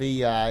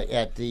 Wolfie,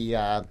 at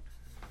the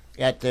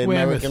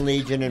American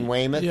Legion in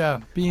Weymouth.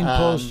 Yeah, Bean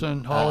Post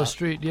on Hollis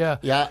Street. Yeah.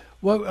 Yeah.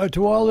 Well,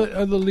 to all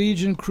the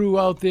Legion crew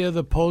out there,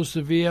 the Posts,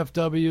 the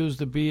VFWs,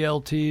 the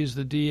BLTs,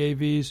 the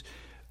DAVs,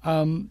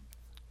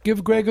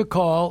 give Greg a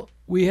call.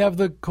 We have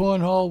the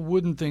cornhole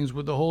wooden things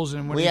with the holes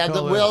in them. We have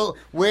the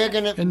we're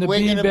gonna and the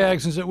bean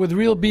bags and with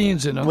real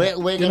beans in them.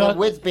 We're gonna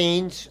with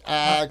beans.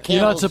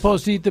 You're not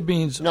supposed to eat the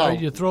beans. No,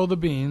 you throw the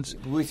beans.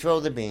 We throw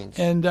the beans.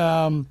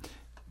 And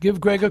give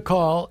Greg a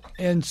call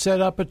and set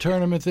up a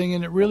tournament thing,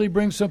 and it really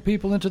brings some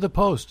people into the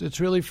post.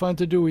 It's really fun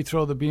to do. We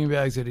throw the bean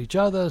bags at each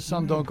other.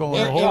 Some don't go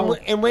in the hole.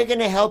 And we're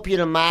gonna help you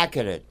to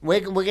market it.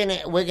 We're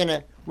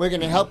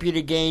gonna help you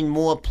to gain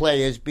more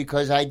players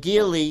because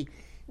ideally.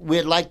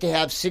 We'd like to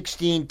have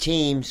 16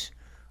 teams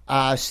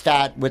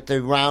start with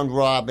the round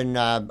robin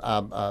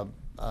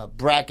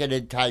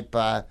bracketed type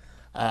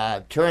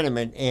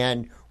tournament,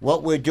 and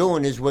what we're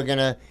doing is we're going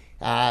to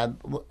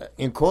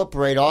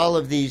incorporate all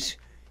of these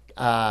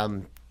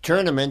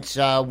tournaments.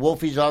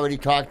 Wolfie's already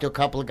talked to a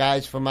couple of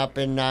guys from up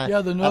in the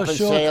North up in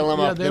Shore. Salem,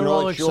 up the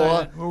North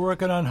Shore. We're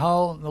working on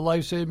Hull, the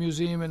Life Save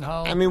Museum in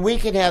Hull. I mean, we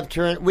can have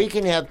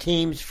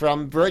teams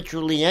from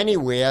virtually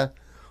anywhere.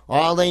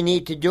 All they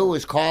need to do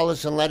is call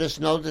us and let us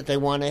know that they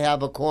want to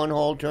have a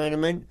cornhole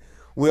tournament.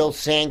 We'll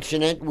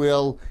sanction it.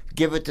 We'll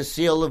give it the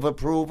seal of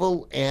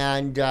approval,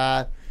 and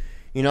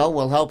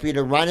we'll help you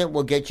to run it.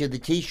 We'll get you the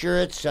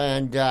T-shirts,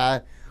 and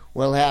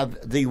we'll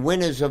have the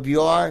winners of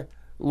your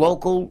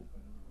local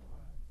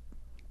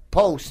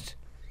post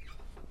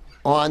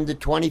on the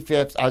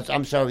 25th.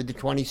 I'm sorry, the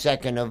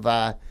 22nd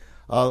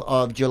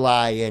of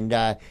July.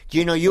 And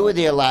Gino, you were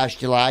there last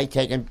July,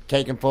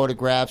 taking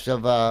photographs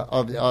of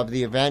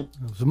the event.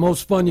 It was the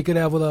most fun you could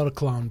have without a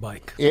clown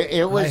bike.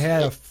 It was. I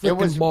had a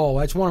freaking ball.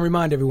 I just want to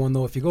remind everyone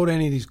though, if you go to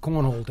any of these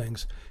cornhole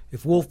things,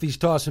 if Wolfie's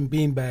tossing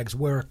beanbags,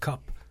 wear a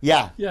cup.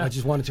 Yeah. I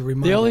just wanted to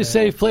remind The only you that.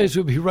 safe place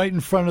would be right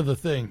in front of the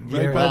thing,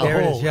 right by the there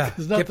it hole. is, yeah.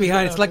 'Cause Get nothing's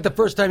behind. gonna It's like the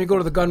happen. first time you go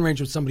to the gun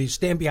range with somebody. You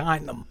stand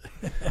behind them.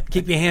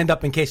 Keep your hand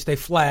up in case they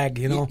flag.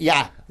 You know.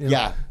 Yeah. You know?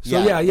 Yeah.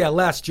 So yeah.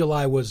 Last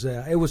July was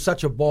it was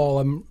such a ball.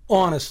 I'm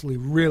honestly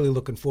really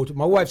looking forward to it.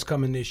 My wife's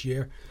coming this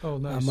year. Oh,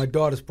 nice. My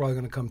daughter's probably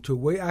going to come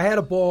too. I had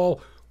a ball.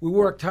 We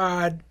worked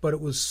hard, but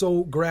it was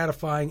so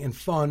gratifying and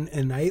fun,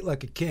 and I ate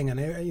like a king. And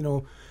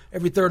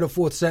every third or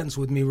fourth sentence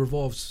with me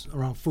revolves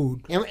around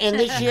food. And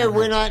this year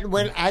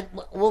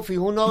Wolfie,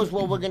 who knows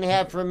what we're going to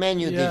have for a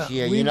menu this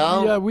year,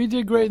 Yeah, we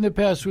did great in the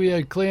past. We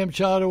had clam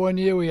chowder one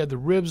year. We had the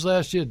ribs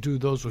last year.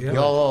 Dude, those were good.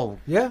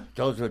 Yeah.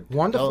 Those were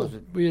Wonderful.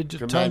 We had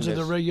tons of tremendous.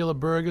 the regular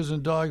burgers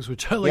and dogs,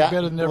 which I like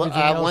better than everything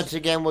else. Once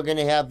again, we're going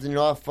to have the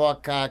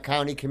Norfolk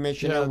County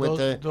Commissioner with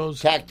the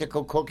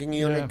tactical cooking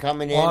unit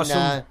coming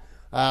in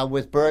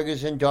with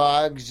burgers and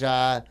dogs.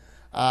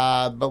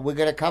 But we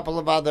got a couple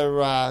of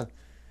other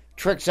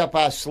tricks up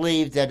our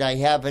sleeve that I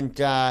haven't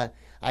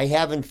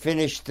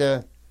finished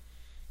I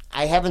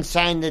haven't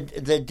signed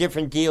the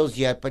different deals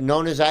yet, but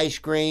Nona's Ice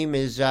Cream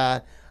is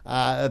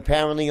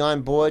apparently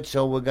on board,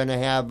 so we're going to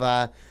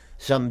have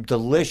some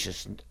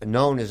delicious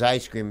Nona's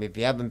Ice Cream. If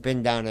you haven't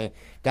been down to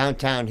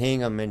downtown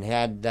Hingham and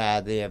had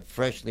their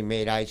freshly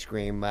made ice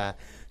cream,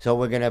 so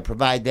we're going to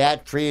provide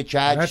that free of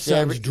charge. That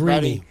sounds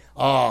dreamy.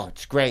 Oh,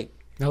 it's great.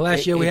 Now,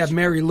 last year we had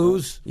Mary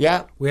Lou's.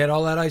 Yeah. We had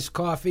all that iced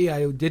coffee.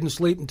 I didn't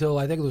sleep until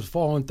I think it was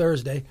following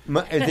Thursday.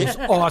 It's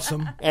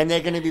awesome. And they're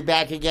going to be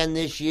back again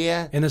this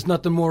year. And there's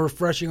nothing more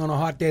refreshing on a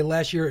hot day.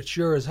 Last year it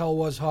sure as hell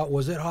was hot.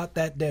 Was it hot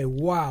that day?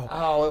 Wow.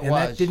 Oh, it and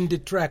was. that didn't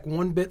detract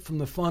one bit from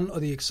the fun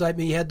or the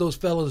excitement. You had those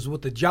fellas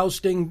with the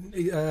jousting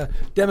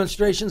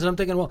demonstrations, and I'm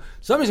thinking, well,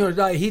 somebody's going to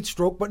die of heat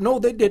stroke, but no,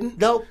 they didn't.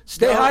 Nope.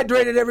 Stay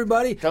hydrated,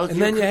 everybody.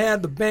 And then you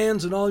had the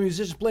bands and all the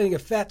musicians playing a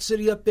Fat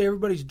City up there.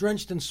 Everybody's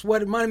drenched in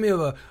sweat. It reminded me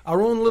of our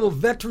own little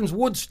Veterans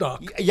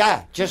Woodstock.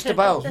 Yeah, just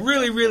about.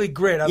 Really, really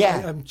great.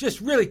 I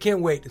just really can't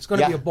wait. It's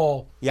going to be a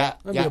ball. Yeah,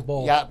 it's going to be a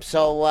ball. Yeah.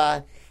 So,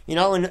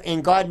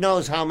 and God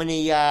knows how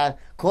many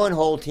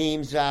cornhole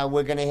teams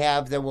we're going to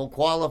have that will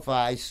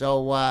qualify.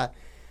 So,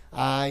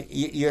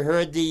 you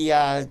heard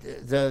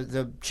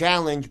the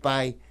challenge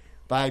by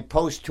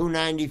Post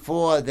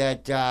 294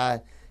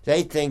 that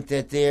they think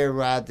that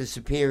they're the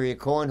superior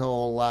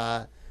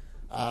cornhole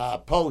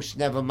post.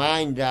 Never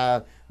mind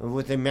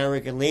with the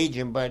American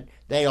Legion, but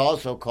they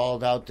also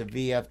called out the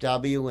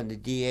VFW and the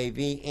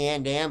DAV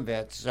and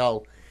AMVETS.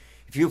 So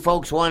if you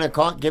folks want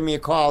to give me a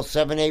call,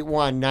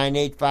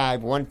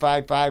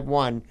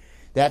 781-985-1551.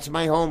 That's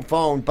my home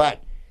phone,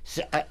 but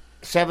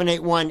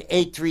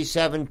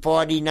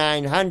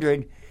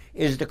 781-837-4900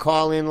 is the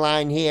call-in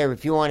line here.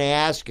 If you want to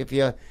ask, if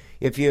you're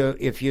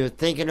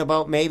thinking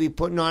about maybe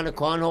putting on a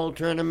cornhole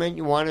tournament,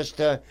 you want us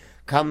to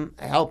come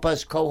help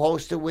us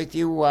co-host it with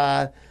you,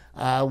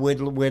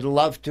 we'd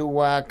love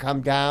to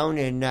come down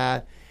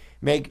and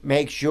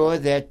make sure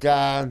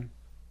that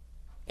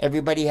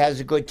everybody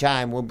has a good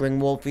time. We'll bring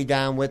Wolfie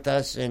down with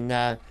us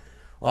and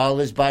all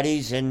his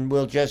buddies, and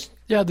we'll just...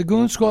 Yeah, the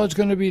Goon Squad's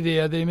going to be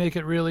there. They make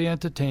it really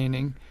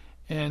entertaining.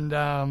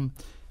 And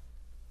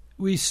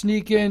we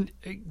sneak in.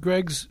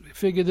 Greg's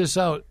figured this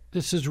out.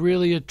 This is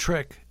really a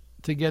trick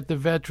to get the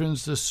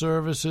veterans the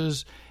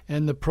services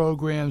and the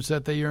programs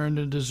that they earned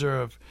and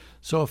deserve.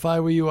 So if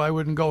I were you, I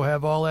wouldn't go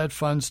have all that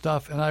fun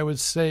stuff, and I would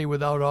stay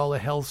without all the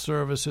health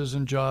services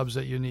and jobs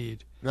that you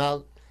need.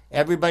 Well,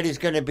 everybody's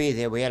going to be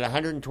there. We had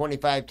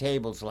 125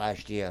 tables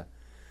last year,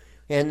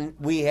 and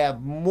we have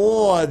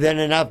more than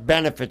enough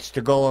benefits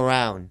to go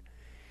around.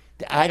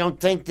 I don't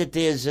think that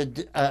there's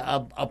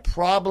a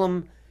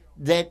problem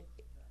that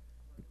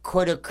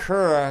could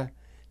occur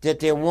that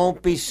there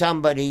won't be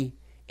somebody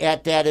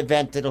at that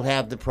event that'll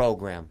have the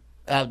program,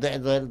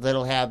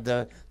 that'll have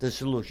the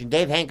solution.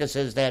 Dave Henke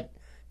says that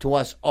to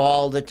us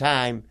all the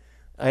time.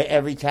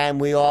 Every time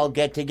we all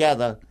get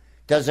together,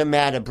 doesn't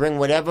matter. Bring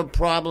whatever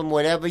problem,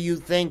 whatever you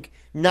think.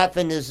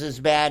 Nothing is as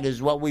bad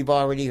as what we've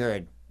already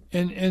heard.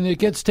 And it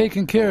gets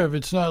taken care of.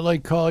 It's not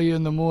like call you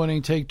in the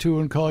morning, take two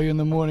and call you in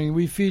the morning.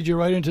 We feed you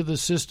right into the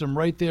system,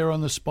 right there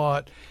on the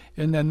spot,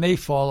 and then they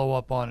follow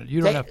up on it.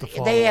 You don't have to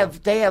follow up.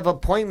 They have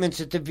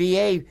appointments at the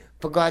VA,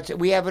 for God's sake.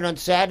 We have it on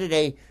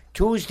Saturday,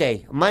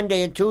 Tuesday,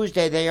 Monday and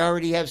Tuesday. They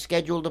already have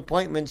scheduled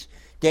appointments.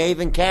 Dave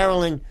and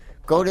Carolyn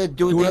go to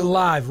do it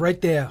live, right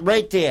there.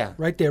 Right there.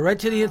 Right there, right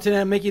to the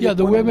internet, make you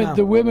the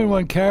women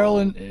one,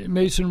 Carolyn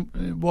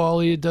Mason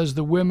Wally does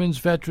the women's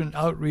veteran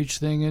outreach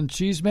thing, and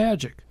she's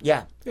magic.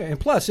 Yeah. And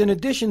plus, in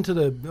addition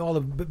to all the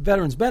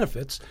veterans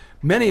benefits,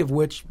 many of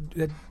which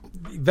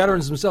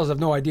veterans themselves have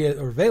no idea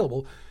are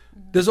available,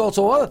 there's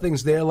also other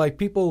things there, like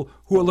people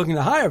who are looking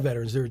to hire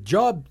veterans. There are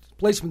job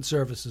placement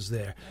services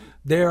there.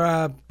 There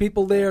are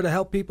people there to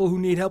help people who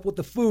need help with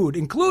the food,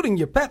 including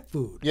your pet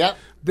food. Yep.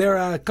 We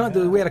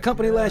had a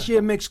company last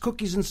year makes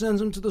cookies and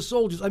sends them to the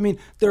soldiers. I mean,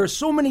 there are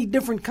so many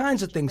different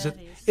kinds of things.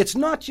 It's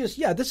not just,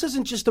 this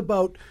isn't just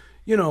about,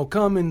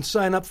 come and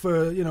sign up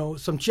for,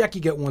 some check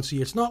you get once a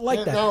year. It's not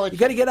like that. No, you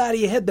got to get out of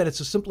your head that it's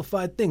a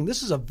simplified thing.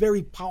 This is a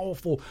very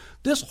powerful.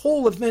 This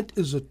whole event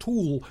is a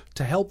tool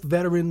to help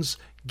veterans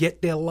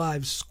get their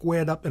lives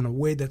squared up in a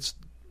way that's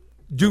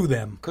due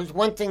them. Because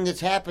one thing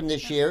that's happened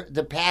this year,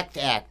 the PACT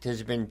Act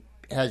has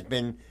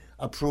been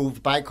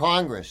approved by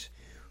Congress.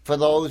 For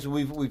those,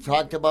 we've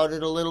talked about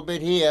it a little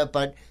bit here,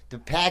 but the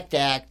PACT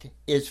Act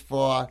is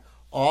for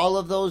all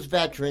of those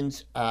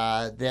veterans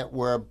that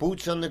were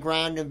boots on the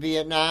ground in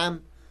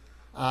Vietnam,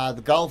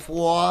 the Gulf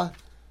War,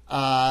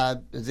 any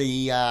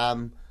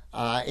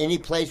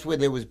place where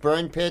there was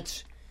burn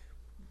pits,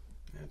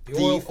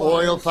 the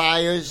oil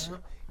fires,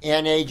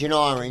 and Agent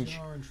Orange.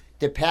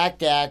 The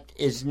PACT Act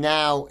is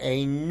now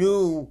a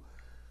new,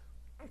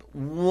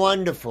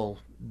 wonderful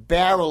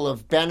barrel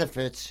of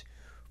benefits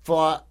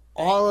for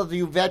all of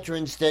you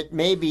veterans that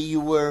maybe you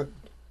were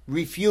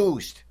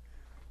refused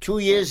 2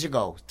 years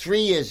ago,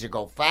 3 years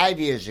ago, 5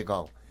 years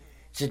ago.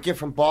 It's a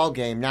different ball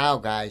game now,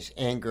 guys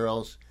and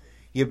girls.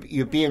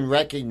 You're being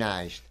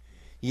recognized.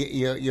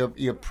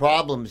 Your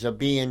problems are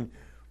being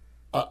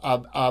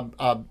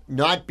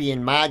not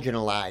being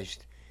marginalized.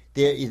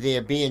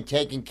 They're being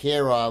taken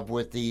care of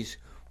with these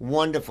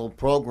wonderful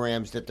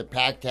programs that the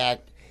PACT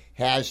Act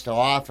has to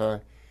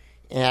offer.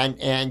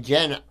 And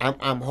Jen,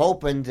 I'm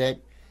hoping that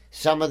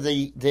some of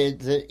the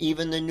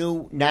even the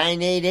new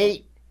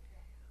 988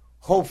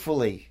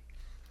 hopefully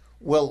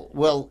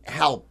will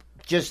help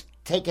just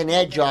take an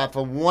edge off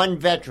of one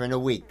veteran a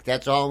week.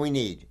 That's all we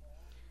need.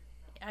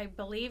 I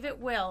believe it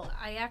will.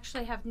 I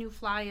actually have new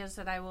flyers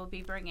that I will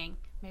be bringing.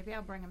 Maybe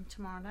I'll bring them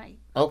tomorrow night.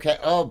 Okay.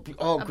 Oh,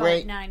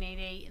 great. About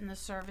 988 and the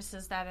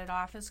services that it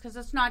offers, because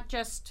it's not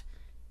just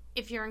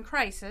if you're in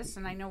crisis,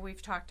 and I know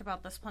we've talked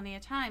about this plenty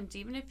of times,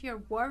 even if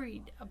you're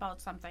worried about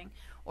something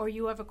or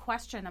you have a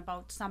question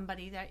about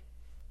somebody that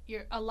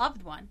you're a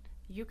loved one,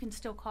 you can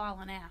still call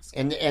and ask.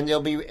 And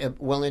they'll be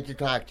willing to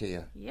talk to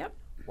you. Yep.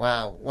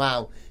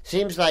 Wow.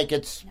 Seems like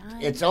it's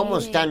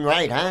almost done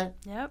right, huh?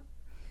 Yep.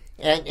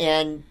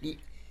 And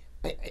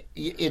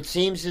it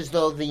seems as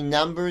though the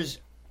numbers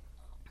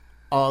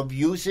of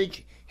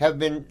usage have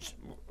been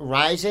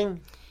rising.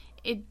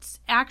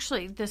 It's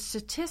actually the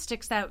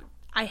statistics that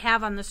I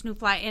have on this new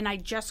fly, and I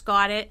just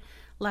got it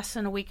less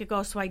than a week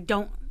ago, so I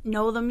don't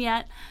know them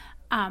yet.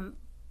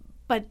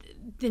 But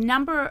the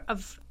number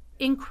of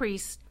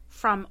increase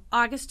from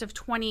August of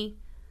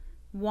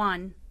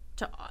 21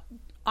 to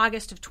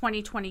August of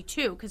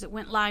 2022, because it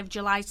went live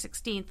July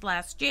 16th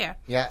last year,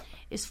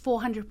 is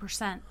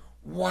 400%.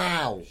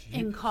 Wow.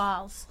 In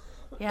calls.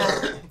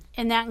 Yeah.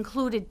 And that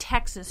included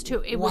Texas,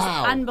 too. It was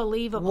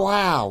unbelievable.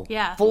 Wow.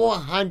 Yeah.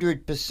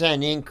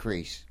 400%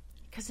 increase.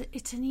 Because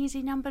it's an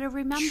easy number to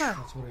remember.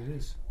 That's what it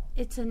is.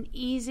 It's an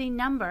easy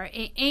number.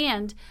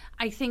 And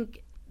I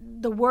think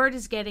the word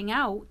is getting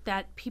out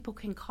that people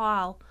can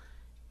call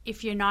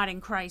if you're not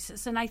in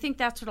crisis. And I think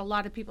that's what a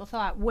lot of people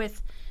thought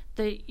with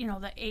the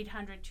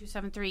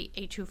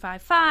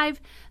 800-273-8255,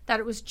 that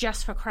it was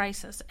just for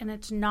crisis. And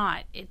it's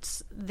not.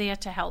 It's there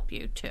to help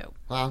you, too.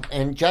 Well,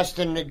 and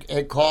Justin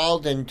had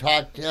called and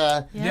talked he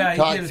did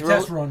a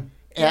test run.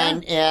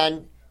 And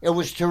it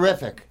was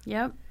terrific.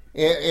 Yep.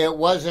 It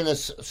wasn't a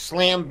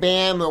slam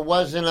bam. It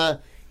wasn't a,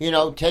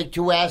 take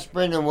 2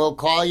 aspirin and we'll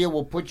call you,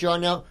 we'll put you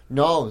on now.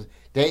 No,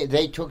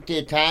 they took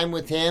their time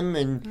with him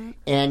and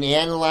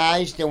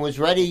analyzed and was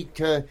ready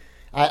to,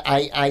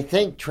 I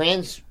think,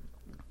 transmit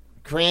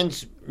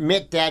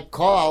that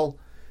call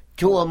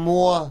to a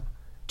more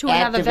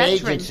active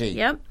agency.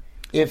 Yep.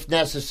 If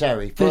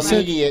necessary, for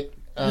immediate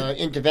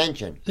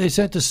intervention. They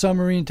sent a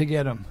submarine to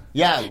get him.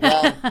 Yeah,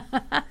 well...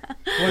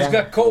 He's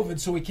got COVID,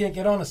 so we can't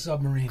get on a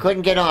submarine.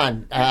 Couldn't get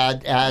on.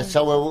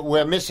 So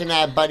we're missing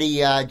our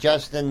buddy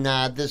Justin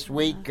this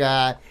week.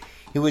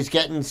 He was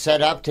getting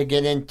set up to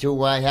get in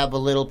to have a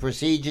little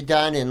procedure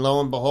done, and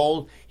lo and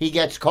behold, he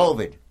gets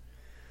COVID.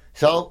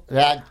 So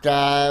that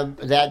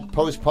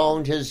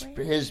postponed his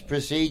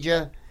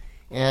procedure,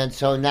 and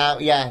so now,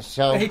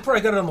 so... He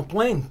probably got it on the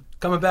plane.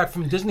 Coming back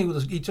from Disney,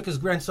 he took his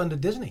grandson to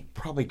Disney.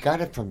 Probably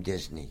got it from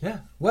Disney. Yeah.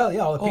 Well,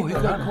 all the people he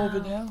got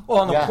COVID now? Well,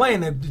 on the plane,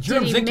 the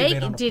germs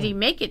incubate on the Did he plane.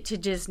 make it to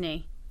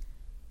Disney?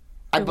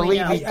 I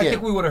believe he did. I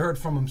think we would have heard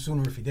from him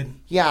sooner if he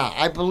didn't. Yeah,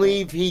 I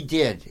believe he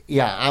did.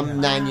 Yeah,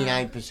 I'm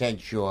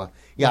 99% sure.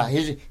 Yeah,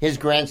 his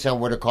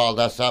grandson would have called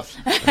us up.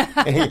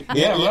 Right.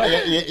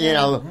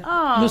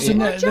 Oh, Listen,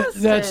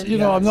 that's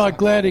I'm not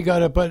glad he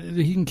got it, but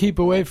he can keep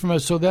away from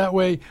us. So that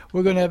way,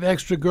 we're going to have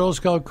extra Girl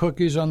Scout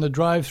cookies on the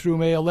drive-through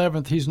May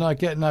 11th. He's not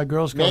getting our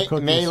Girl Scout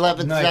cookies. May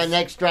 11th is our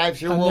next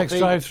drive-through. Next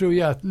drive-through,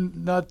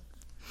 not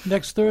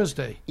next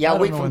Thursday. Yeah, I a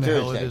week don't know from when the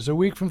hell Thursday. it is. A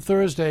week from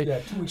Thursday. Yeah,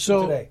 2 weeks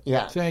from today.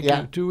 Yeah, Thank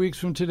you. 2 weeks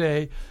from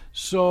today.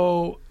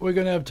 So we're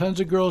going to have tons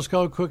of Girl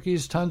Scout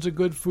cookies, tons of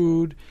good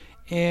food,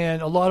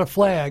 and a lot of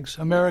flags,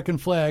 American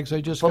flags.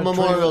 I just for got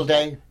Memorial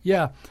Day.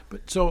 Yeah,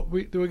 but so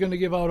we're going to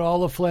give out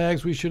all the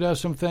flags. We should have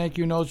some thank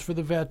you notes for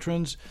the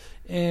veterans,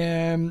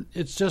 and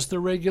it's just the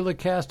regular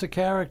cast of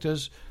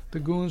characters the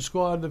Goon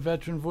Squad, the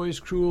Veteran Voice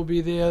crew will be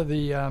there.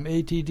 The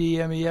ATD,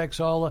 MEX,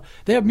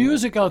 they have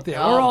music out there.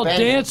 We're all Ben,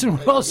 dancing.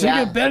 We're all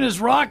singing. yeah. Ben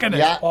is rocking it.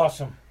 Yeah.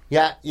 Awesome.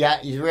 Yeah,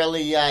 he's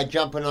really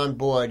jumping on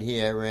board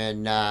here.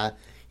 And,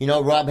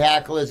 Rob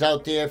Hackle is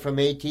out there from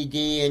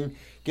ATD and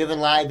giving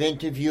live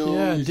interviews.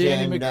 Yeah, and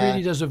Danny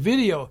McCready does a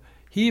video.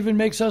 He even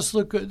makes us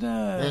look good.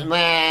 Some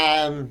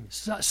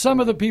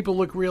of the people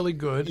look really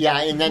good.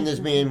 Yeah, and then there's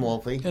me and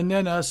Wolfie. And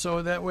then us,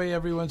 so that way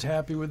everyone's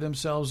happy with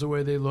themselves the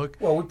way they look.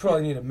 Well, we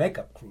probably need a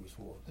makeup cruise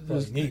for it.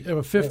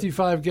 A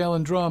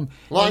 55-gallon drum.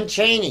 Lon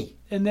Chaney.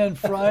 And then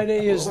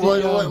Friday is the...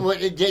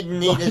 what it didn't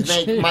need as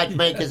much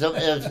as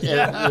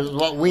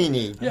what we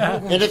need. Yeah.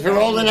 And if you're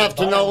old enough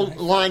to know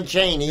Lon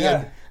Chaney...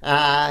 Yeah.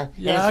 And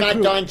it's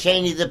not Don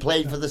Chaney that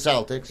played for the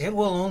Celtics. It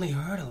will only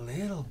hurt a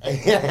little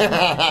bit.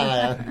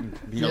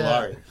 Peter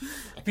Lorre.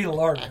 Peter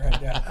Lorre, right,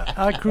 yeah.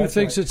 Our crew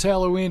thinks it's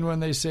Halloween when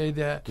they say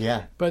that.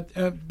 Yeah.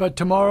 But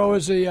tomorrow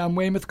is the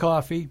Weymouth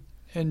Coffee,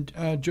 and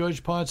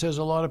George Ponce has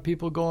a lot of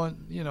people going,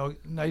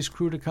 nice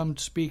crew to come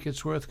speak.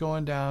 It's worth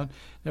going down.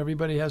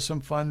 Everybody has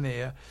some fun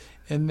there.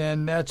 And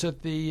then that's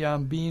at the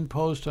Bean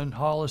Post on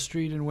Hollis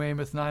Street in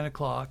Weymouth, 9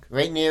 o'clock.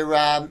 Right near...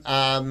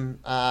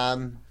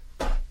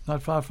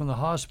 Not far from the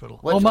hospital.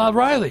 Ma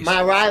Riley's.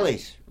 Ma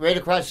Riley's. Right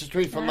across the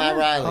street from Ma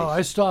Riley's. Oh,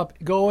 I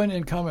stopped. Going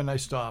and coming, I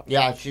stopped.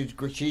 Yeah, she's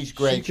great. She's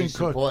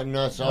supporting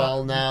us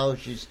all now.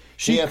 She's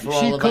here for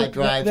all she of our cooked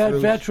drive-thrus. that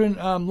veteran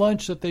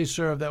lunch that they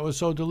served. That was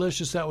so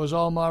delicious. That was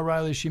all Ma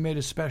Riley. She made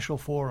a special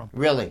for them.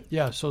 Really?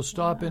 Yeah, so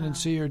stop in and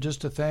see her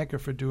just to thank her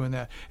for doing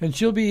that. And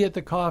she'll be at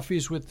the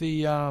coffees with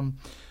the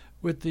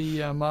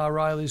Ma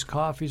Riley's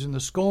coffees and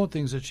the scone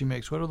things that she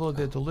makes. What are those?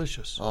 They're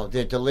delicious. Oh,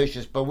 they're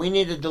delicious. But we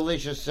need a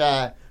delicious...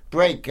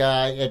 break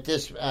at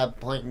this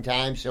point in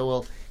time, so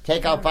we'll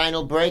take our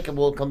final break and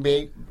we'll come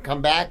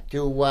back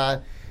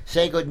to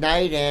say good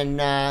night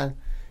and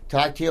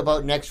talk to you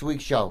about next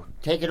week's show.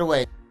 Take it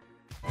away.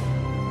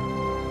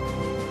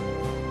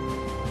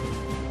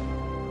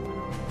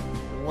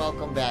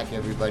 Welcome back,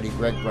 everybody.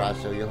 Greg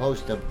Brasso, your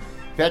host of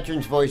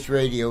Veterans Voice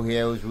Radio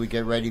here as we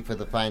get ready for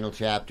the final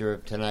chapter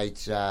of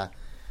tonight's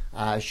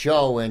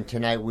show. And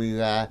tonight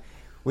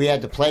we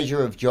had the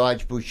pleasure of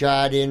George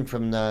Bouchard in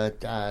from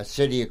the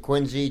city of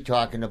Quincy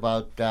talking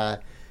about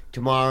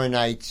tomorrow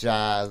night's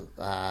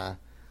cornhole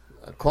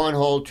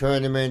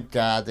tournament,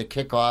 the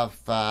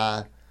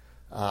kickoff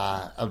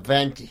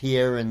event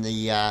here in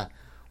the I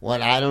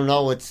don't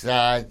know what's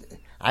going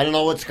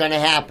to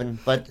happen,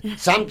 but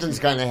something's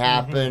going to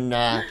happen.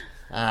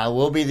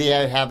 We'll be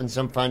there having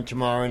some fun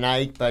tomorrow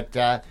night,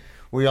 but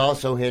we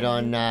also hit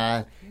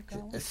on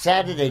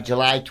Saturday,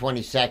 July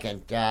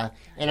 22nd,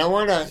 and I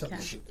want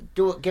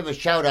to give a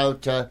shout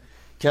out to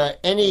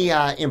any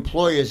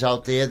employers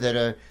out there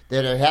that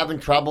are having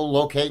trouble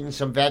locating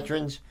some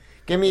veterans.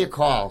 Give me a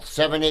call,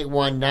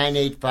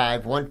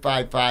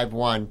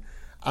 781-985-1551.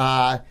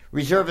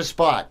 Reserve a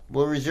spot.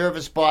 We'll reserve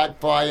a spot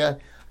for you.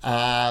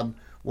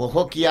 We'll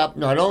hook you up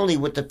not only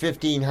with the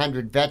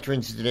 1,500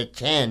 veterans that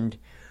attend,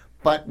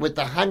 but with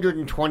the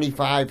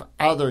 125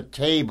 other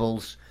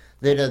tables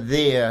that are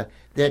there,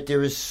 that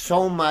there is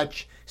so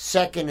much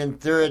second and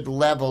third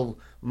level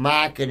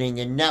marketing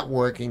and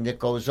networking that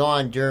goes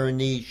on during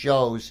these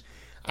shows.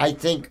 I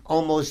think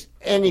almost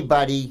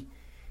anybody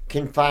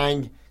can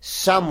find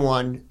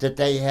someone that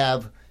they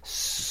have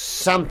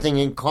something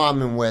in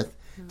common with,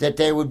 that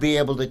they would be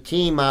able to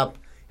team up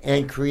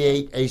and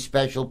create a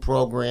special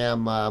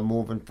program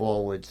moving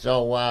forward.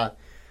 So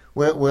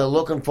we're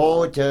looking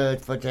forward to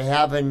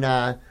having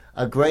a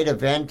great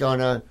event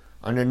on a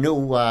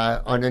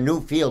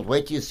new field.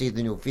 Wait till you see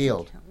the new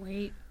field. Can't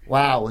wait.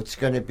 Wow, it's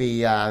going to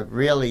be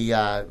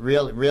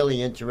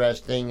really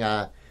interesting.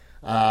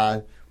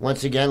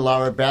 Once again,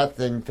 Laura Beth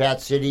and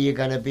Fat City are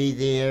going to be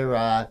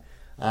there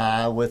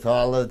with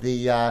all of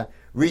the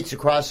Reach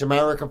Across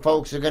America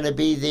folks are going to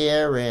be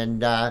there,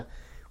 and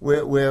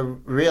we're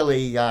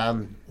really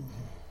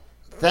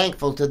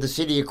thankful to the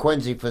city of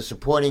Quincy for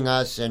supporting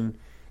us and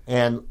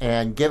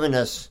giving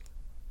us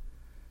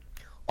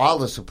all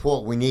the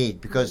support we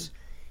need, because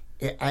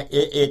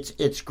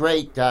it's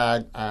great.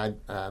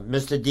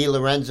 Mr. Di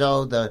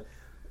Lorenzo, the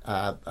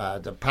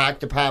park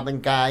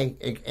department guy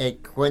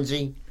at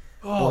Quincy.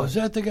 Oh, is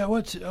that the guy?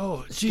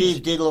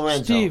 Steve Di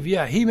Lorenzo. Steve,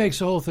 yeah, he makes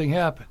the whole thing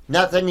happen.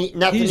 Nothing he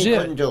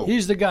couldn't do.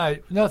 He's the guy.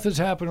 Nothing's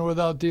happening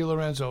without Di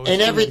Lorenzo. And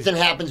Steve. everything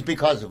happens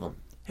because of him.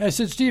 I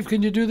said, Steve,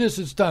 can you do this?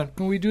 It's done.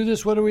 Can we do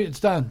this? What do we? It's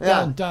done.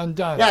 Yeah. Done.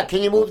 Yeah,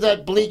 can you move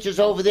that bleachers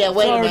over there?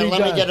 Wait a minute,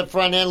 let me get a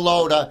front end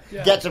loader.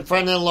 Yeah. Gets a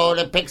front end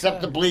loader, picks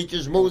up the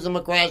bleachers, moves them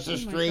across the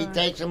street,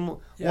 takes them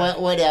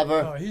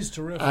whatever. Oh, he's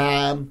terrific.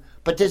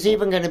 But there's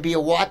even going to be a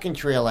walking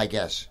trail, I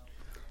guess.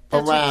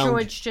 That's what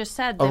George just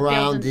said.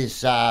 Around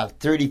this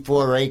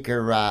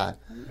 34-acre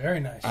Very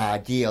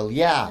nice. deal,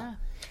 yeah.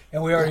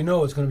 And we already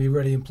know it's going to be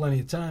ready in plenty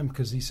of time,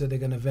 because he said they're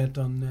going to event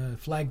on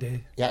Flag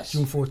Day, Yes.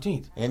 June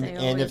 14th. And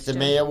if the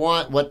mayor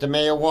what the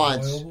mayor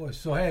wants. Boy.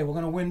 So, hey, we're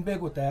going to win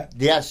big with that.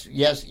 Yes,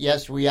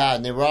 we are.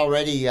 And they're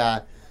already,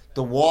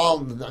 the wall,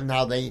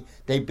 now they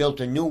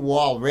built a new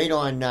wall right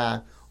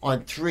on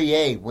on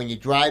 3A when you're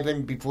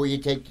driving before you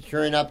take the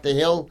turn up the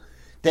hill.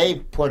 They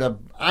put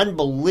an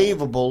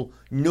unbelievable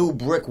new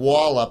brick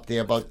wall up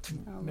there, about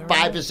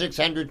 500 or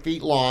 600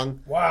 feet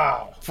long.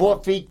 Wow.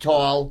 4 feet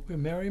tall.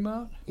 In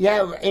Marymount?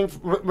 Yeah, and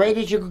right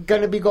as you're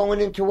going to be going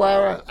into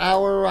our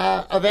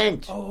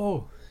event.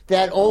 Oh.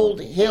 That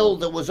old hill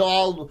that was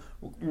all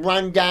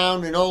run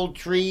down and old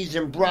trees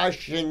and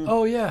brush and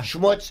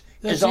schmutz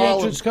That's is the all.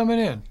 entrance coming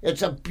in.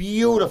 It's a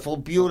beautiful,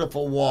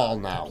 beautiful wall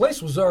now. The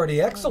place was already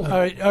excellent. All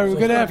right, we're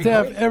going to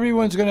have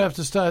everyone's going to have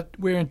to start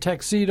wearing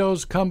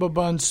tuxedos,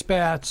 cummerbunds,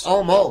 spats.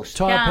 Almost.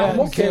 Top hat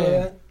and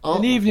cane.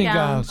 And evening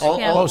gowns.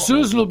 Oh,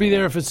 Susan will be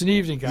there if it's an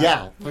evening gown.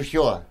 Yeah, for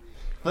sure.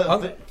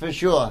 For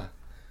sure.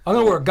 I'm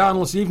going to wear a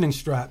gownless evening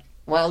strap.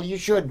 Well, you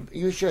should.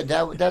 You should.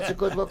 That's a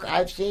good look.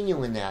 I've seen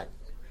you in that.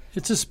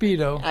 It's a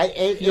Speedo.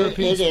 It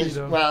is.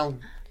 Speedo.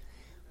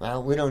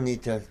 Well, we don't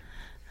need to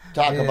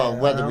talk about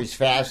whether he's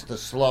fast or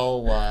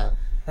slow.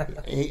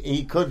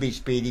 He could be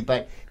speedy,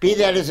 but be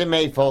that as it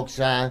may, folks,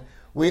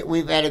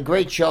 we've had a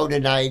great show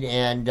tonight,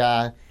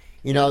 and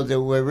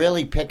we're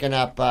really picking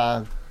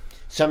up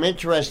some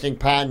interesting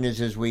partners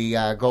as we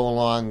go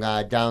along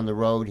down the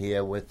road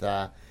here with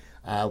our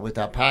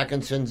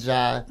Parkinson's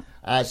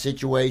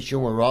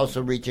situation. We're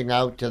also reaching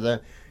out to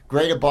the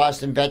Greater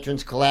Boston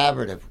Veterans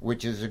Collaborative,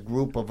 which is a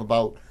group of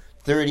about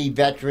 30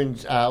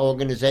 veterans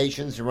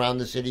organizations around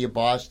the city of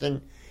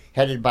Boston,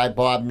 headed by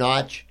Bob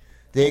Notch.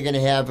 They're going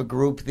to have a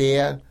group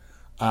there.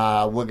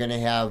 We're going to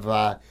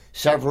have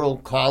several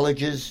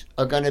colleges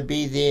are going to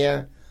be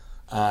there.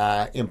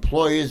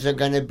 Employers are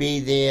going to be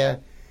there.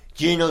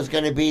 Gino's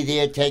going to be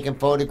there taking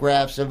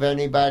photographs of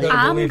anybody.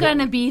 I'm going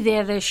to be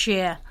there this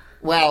year.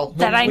 Well,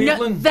 that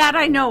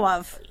I know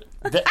of.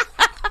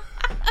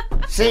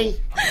 See,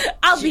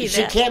 I'll be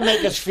there. She can't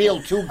make us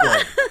feel too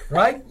good,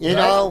 right? You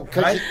know,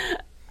 because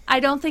I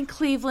don't think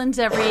Cleveland's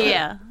every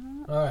year.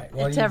 All right,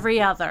 well, it's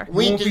every other.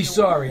 We won't be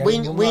sorry. We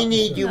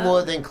need you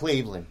more than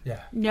Cleveland.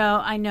 Yeah.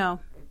 No, I know.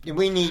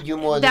 We need you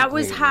more than that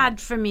Cleveland. was hard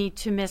for me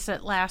to miss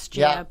it last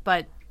year,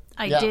 but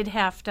I did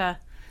have to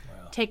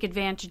take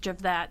advantage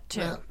of that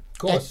too. Of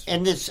course.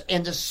 And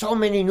there's so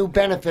many new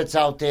benefits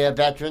out there,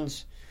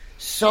 veterans.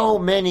 So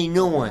many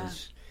new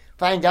ones.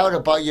 Find out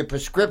about your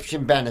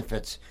prescription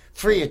benefits,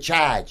 free of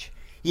charge.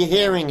 Your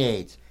hearing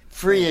aids,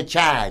 free of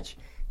charge.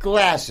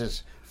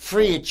 Glasses,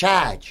 free of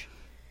charge.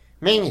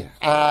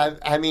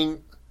 I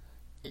mean,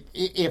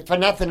 if for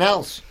nothing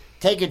else,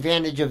 take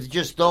advantage of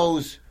just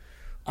those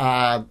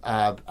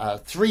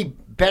three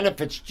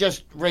benefits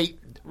just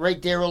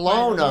right there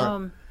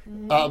alone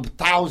are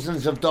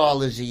thousands of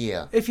dollars a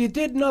year. If you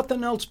did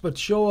nothing else but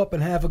show up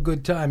and have a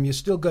good time, you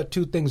still got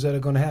two things that are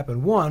going to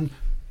happen. One,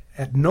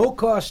 at no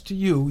cost to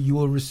you, you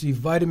will receive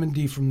vitamin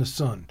D from the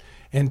sun.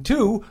 And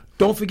two,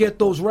 don't forget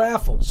those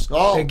raffles.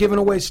 They're giving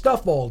away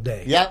stuff all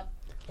day. Yep.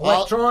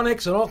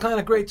 Electronics and all kind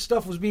of great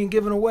stuff was being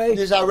given away.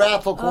 There's our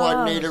raffle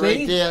coordinator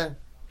right there.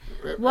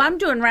 Well, I'm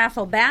doing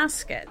raffle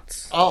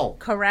baskets. Oh.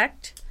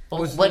 Correct?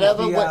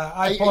 Whatever.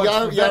 iPods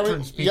for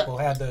veterans people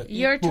had the...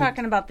 You're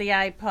talking about the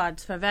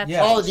iPods for veterans.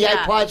 Yeah. Oh, the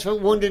iPods for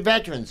wounded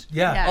veterans.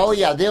 Yeah. Yes. Oh,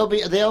 yeah. They'll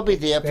be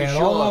there for They had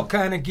sure. all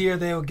kind of gear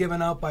they were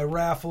giving out by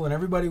raffle, and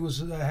everybody was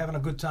having a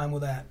good time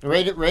with that.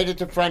 Right at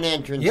the front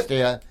entrance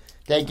there,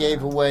 they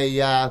gave away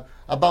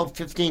about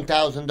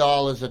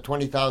 $15,000 or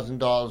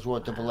 $20,000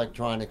 worth of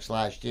electronics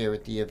last year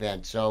at the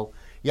event. So,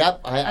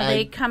 yep. Are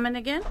they coming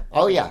again?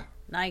 Oh, yeah.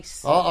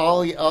 Nice.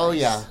 Oh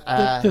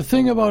yeah. The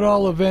thing about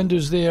all the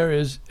vendors there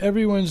is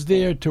everyone's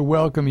there to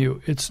welcome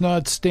you. It's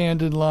not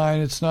stand in line.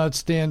 It's not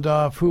stand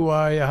off. Who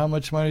are you? How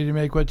much money do you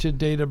make? What's your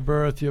date of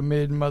birth? Your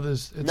maiden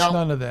mother's. It's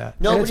none of that.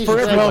 Nobody's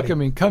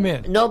welcoming. Come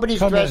in. Nobody's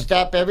dressed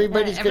up.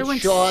 Everybody's got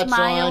shorts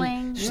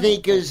smiling. on,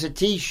 sneakers, a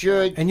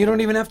T-shirt. And you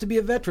don't even have to be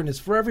a veteran. It's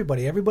for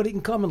everybody. Everybody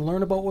can come and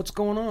learn about what's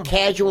going on.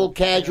 Casual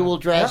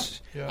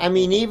dress. Yeah. I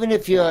mean, even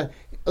if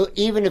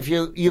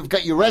you've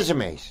got your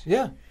resumes.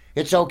 Yeah.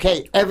 It's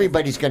okay.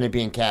 Everybody's going to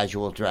be in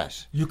casual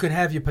dress. You can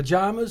have your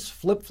pajamas,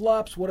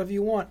 flip-flops, whatever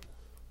you want.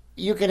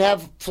 You can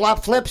have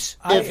flop flips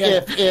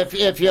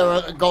if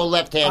you go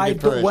left-handed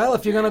first. Well,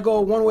 if you're going to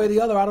go one way or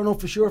the other, I don't know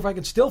for sure if I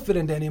can still fit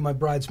into any of my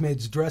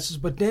bridesmaids' dresses,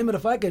 but damn it,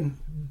 if I can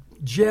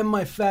jam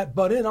my fat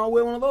butt in, I'll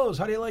wear one of those.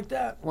 How do you like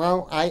that?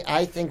 Well,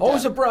 I think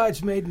always a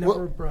bridesmaid,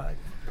 never a bride.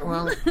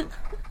 Well...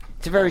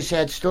 It's a very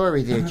sad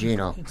story there,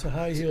 Gino. It's a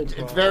high heel. It's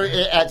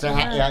a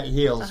high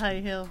heels. A high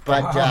heel.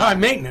 But high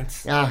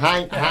maintenance.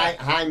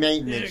 High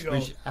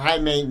maintenance. High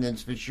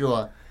maintenance for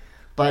sure.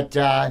 But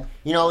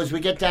as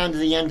we get down to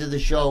the end of the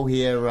show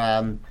here,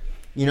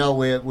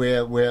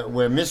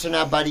 we're missing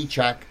our buddy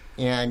Chuck,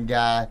 and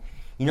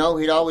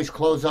he'd always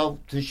close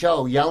out the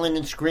show yelling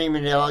and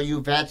screaming at all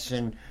you vets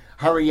and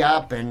hurry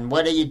up and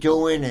what are you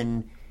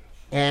doing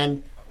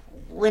and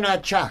we're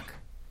not Chuck.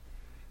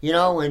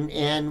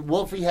 And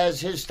Wolfie has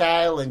his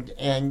style,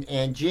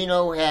 and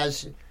Gino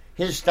has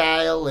his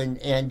style,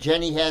 and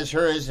Jenny has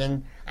hers,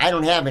 and I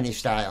don't have any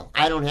style.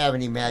 I don't have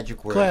any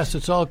magic words. Class.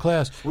 It's all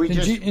class.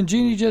 And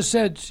Jeannie just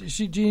said,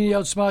 Jeannie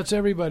outsmarts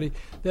everybody,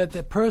 that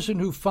the person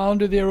who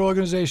founded their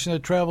organization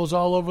that travels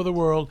all over the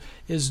world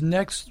is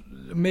next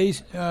May.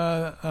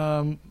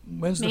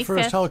 When's the May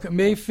first 5th.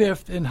 May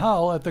 5th in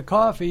Hull at the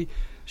coffee.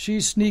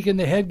 She's sneaking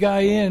the head guy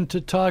in to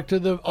talk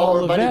to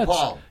all the buddy vets.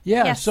 Paul.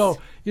 Yeah, Yes. so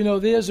we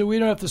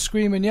don't have to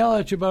scream and yell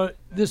at you about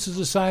this is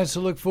the signs to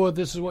look for,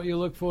 this is what you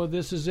look for,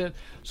 this is it.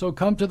 So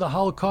come to the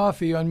Hull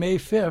Coffee on May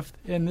 5th,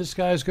 and this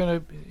guy's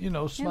going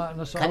to, smarten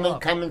us all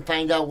up. Come and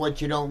find out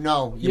what you don't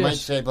know. You might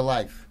save a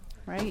life.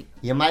 Right.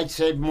 You might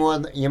save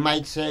more. You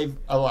might save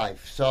a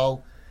life.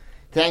 So,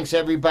 thanks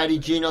everybody.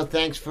 Gino,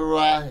 thanks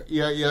for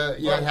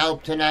your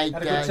help tonight.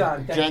 Had a good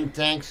time. Jen,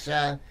 thanks.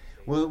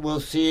 We'll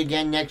see you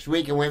again next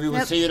week, and maybe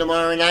we'll see you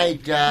tomorrow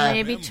night.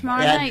 Maybe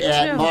tomorrow night,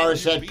 at too.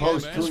 Morissette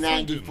Post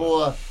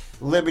 294,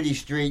 Liberty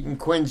Street in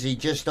Quincy,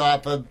 just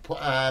off of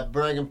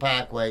Bergen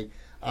Parkway.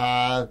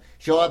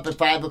 Show up at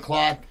 5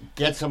 o'clock,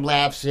 get some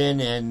laughs in,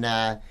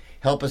 and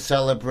help us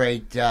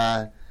celebrate.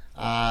 Just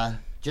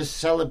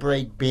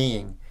celebrate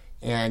being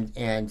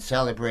and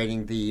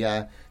celebrating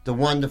the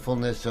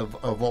wonderfulness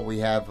of what we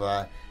have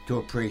to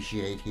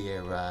appreciate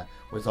here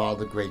with all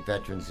the great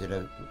veterans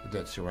that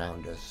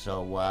surround us.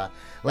 So,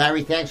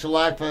 Larry, thanks a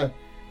lot for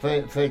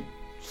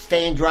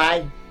staying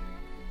dry.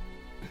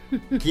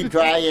 Keep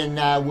dry, and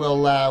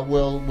we'll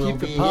Keep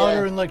be the powder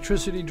here. and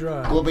electricity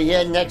dry. We'll be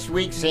here next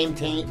week, same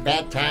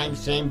bat time,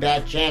 same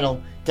bat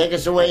channel. Take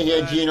us away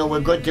here, Gino. We're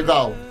good to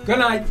go. Good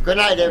night. Good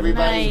night,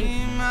 everybody.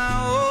 Night.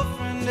 My old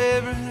friend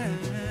Abraham,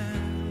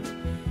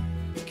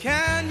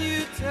 can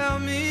you tell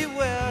me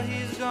where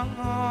he's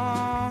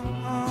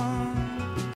gone?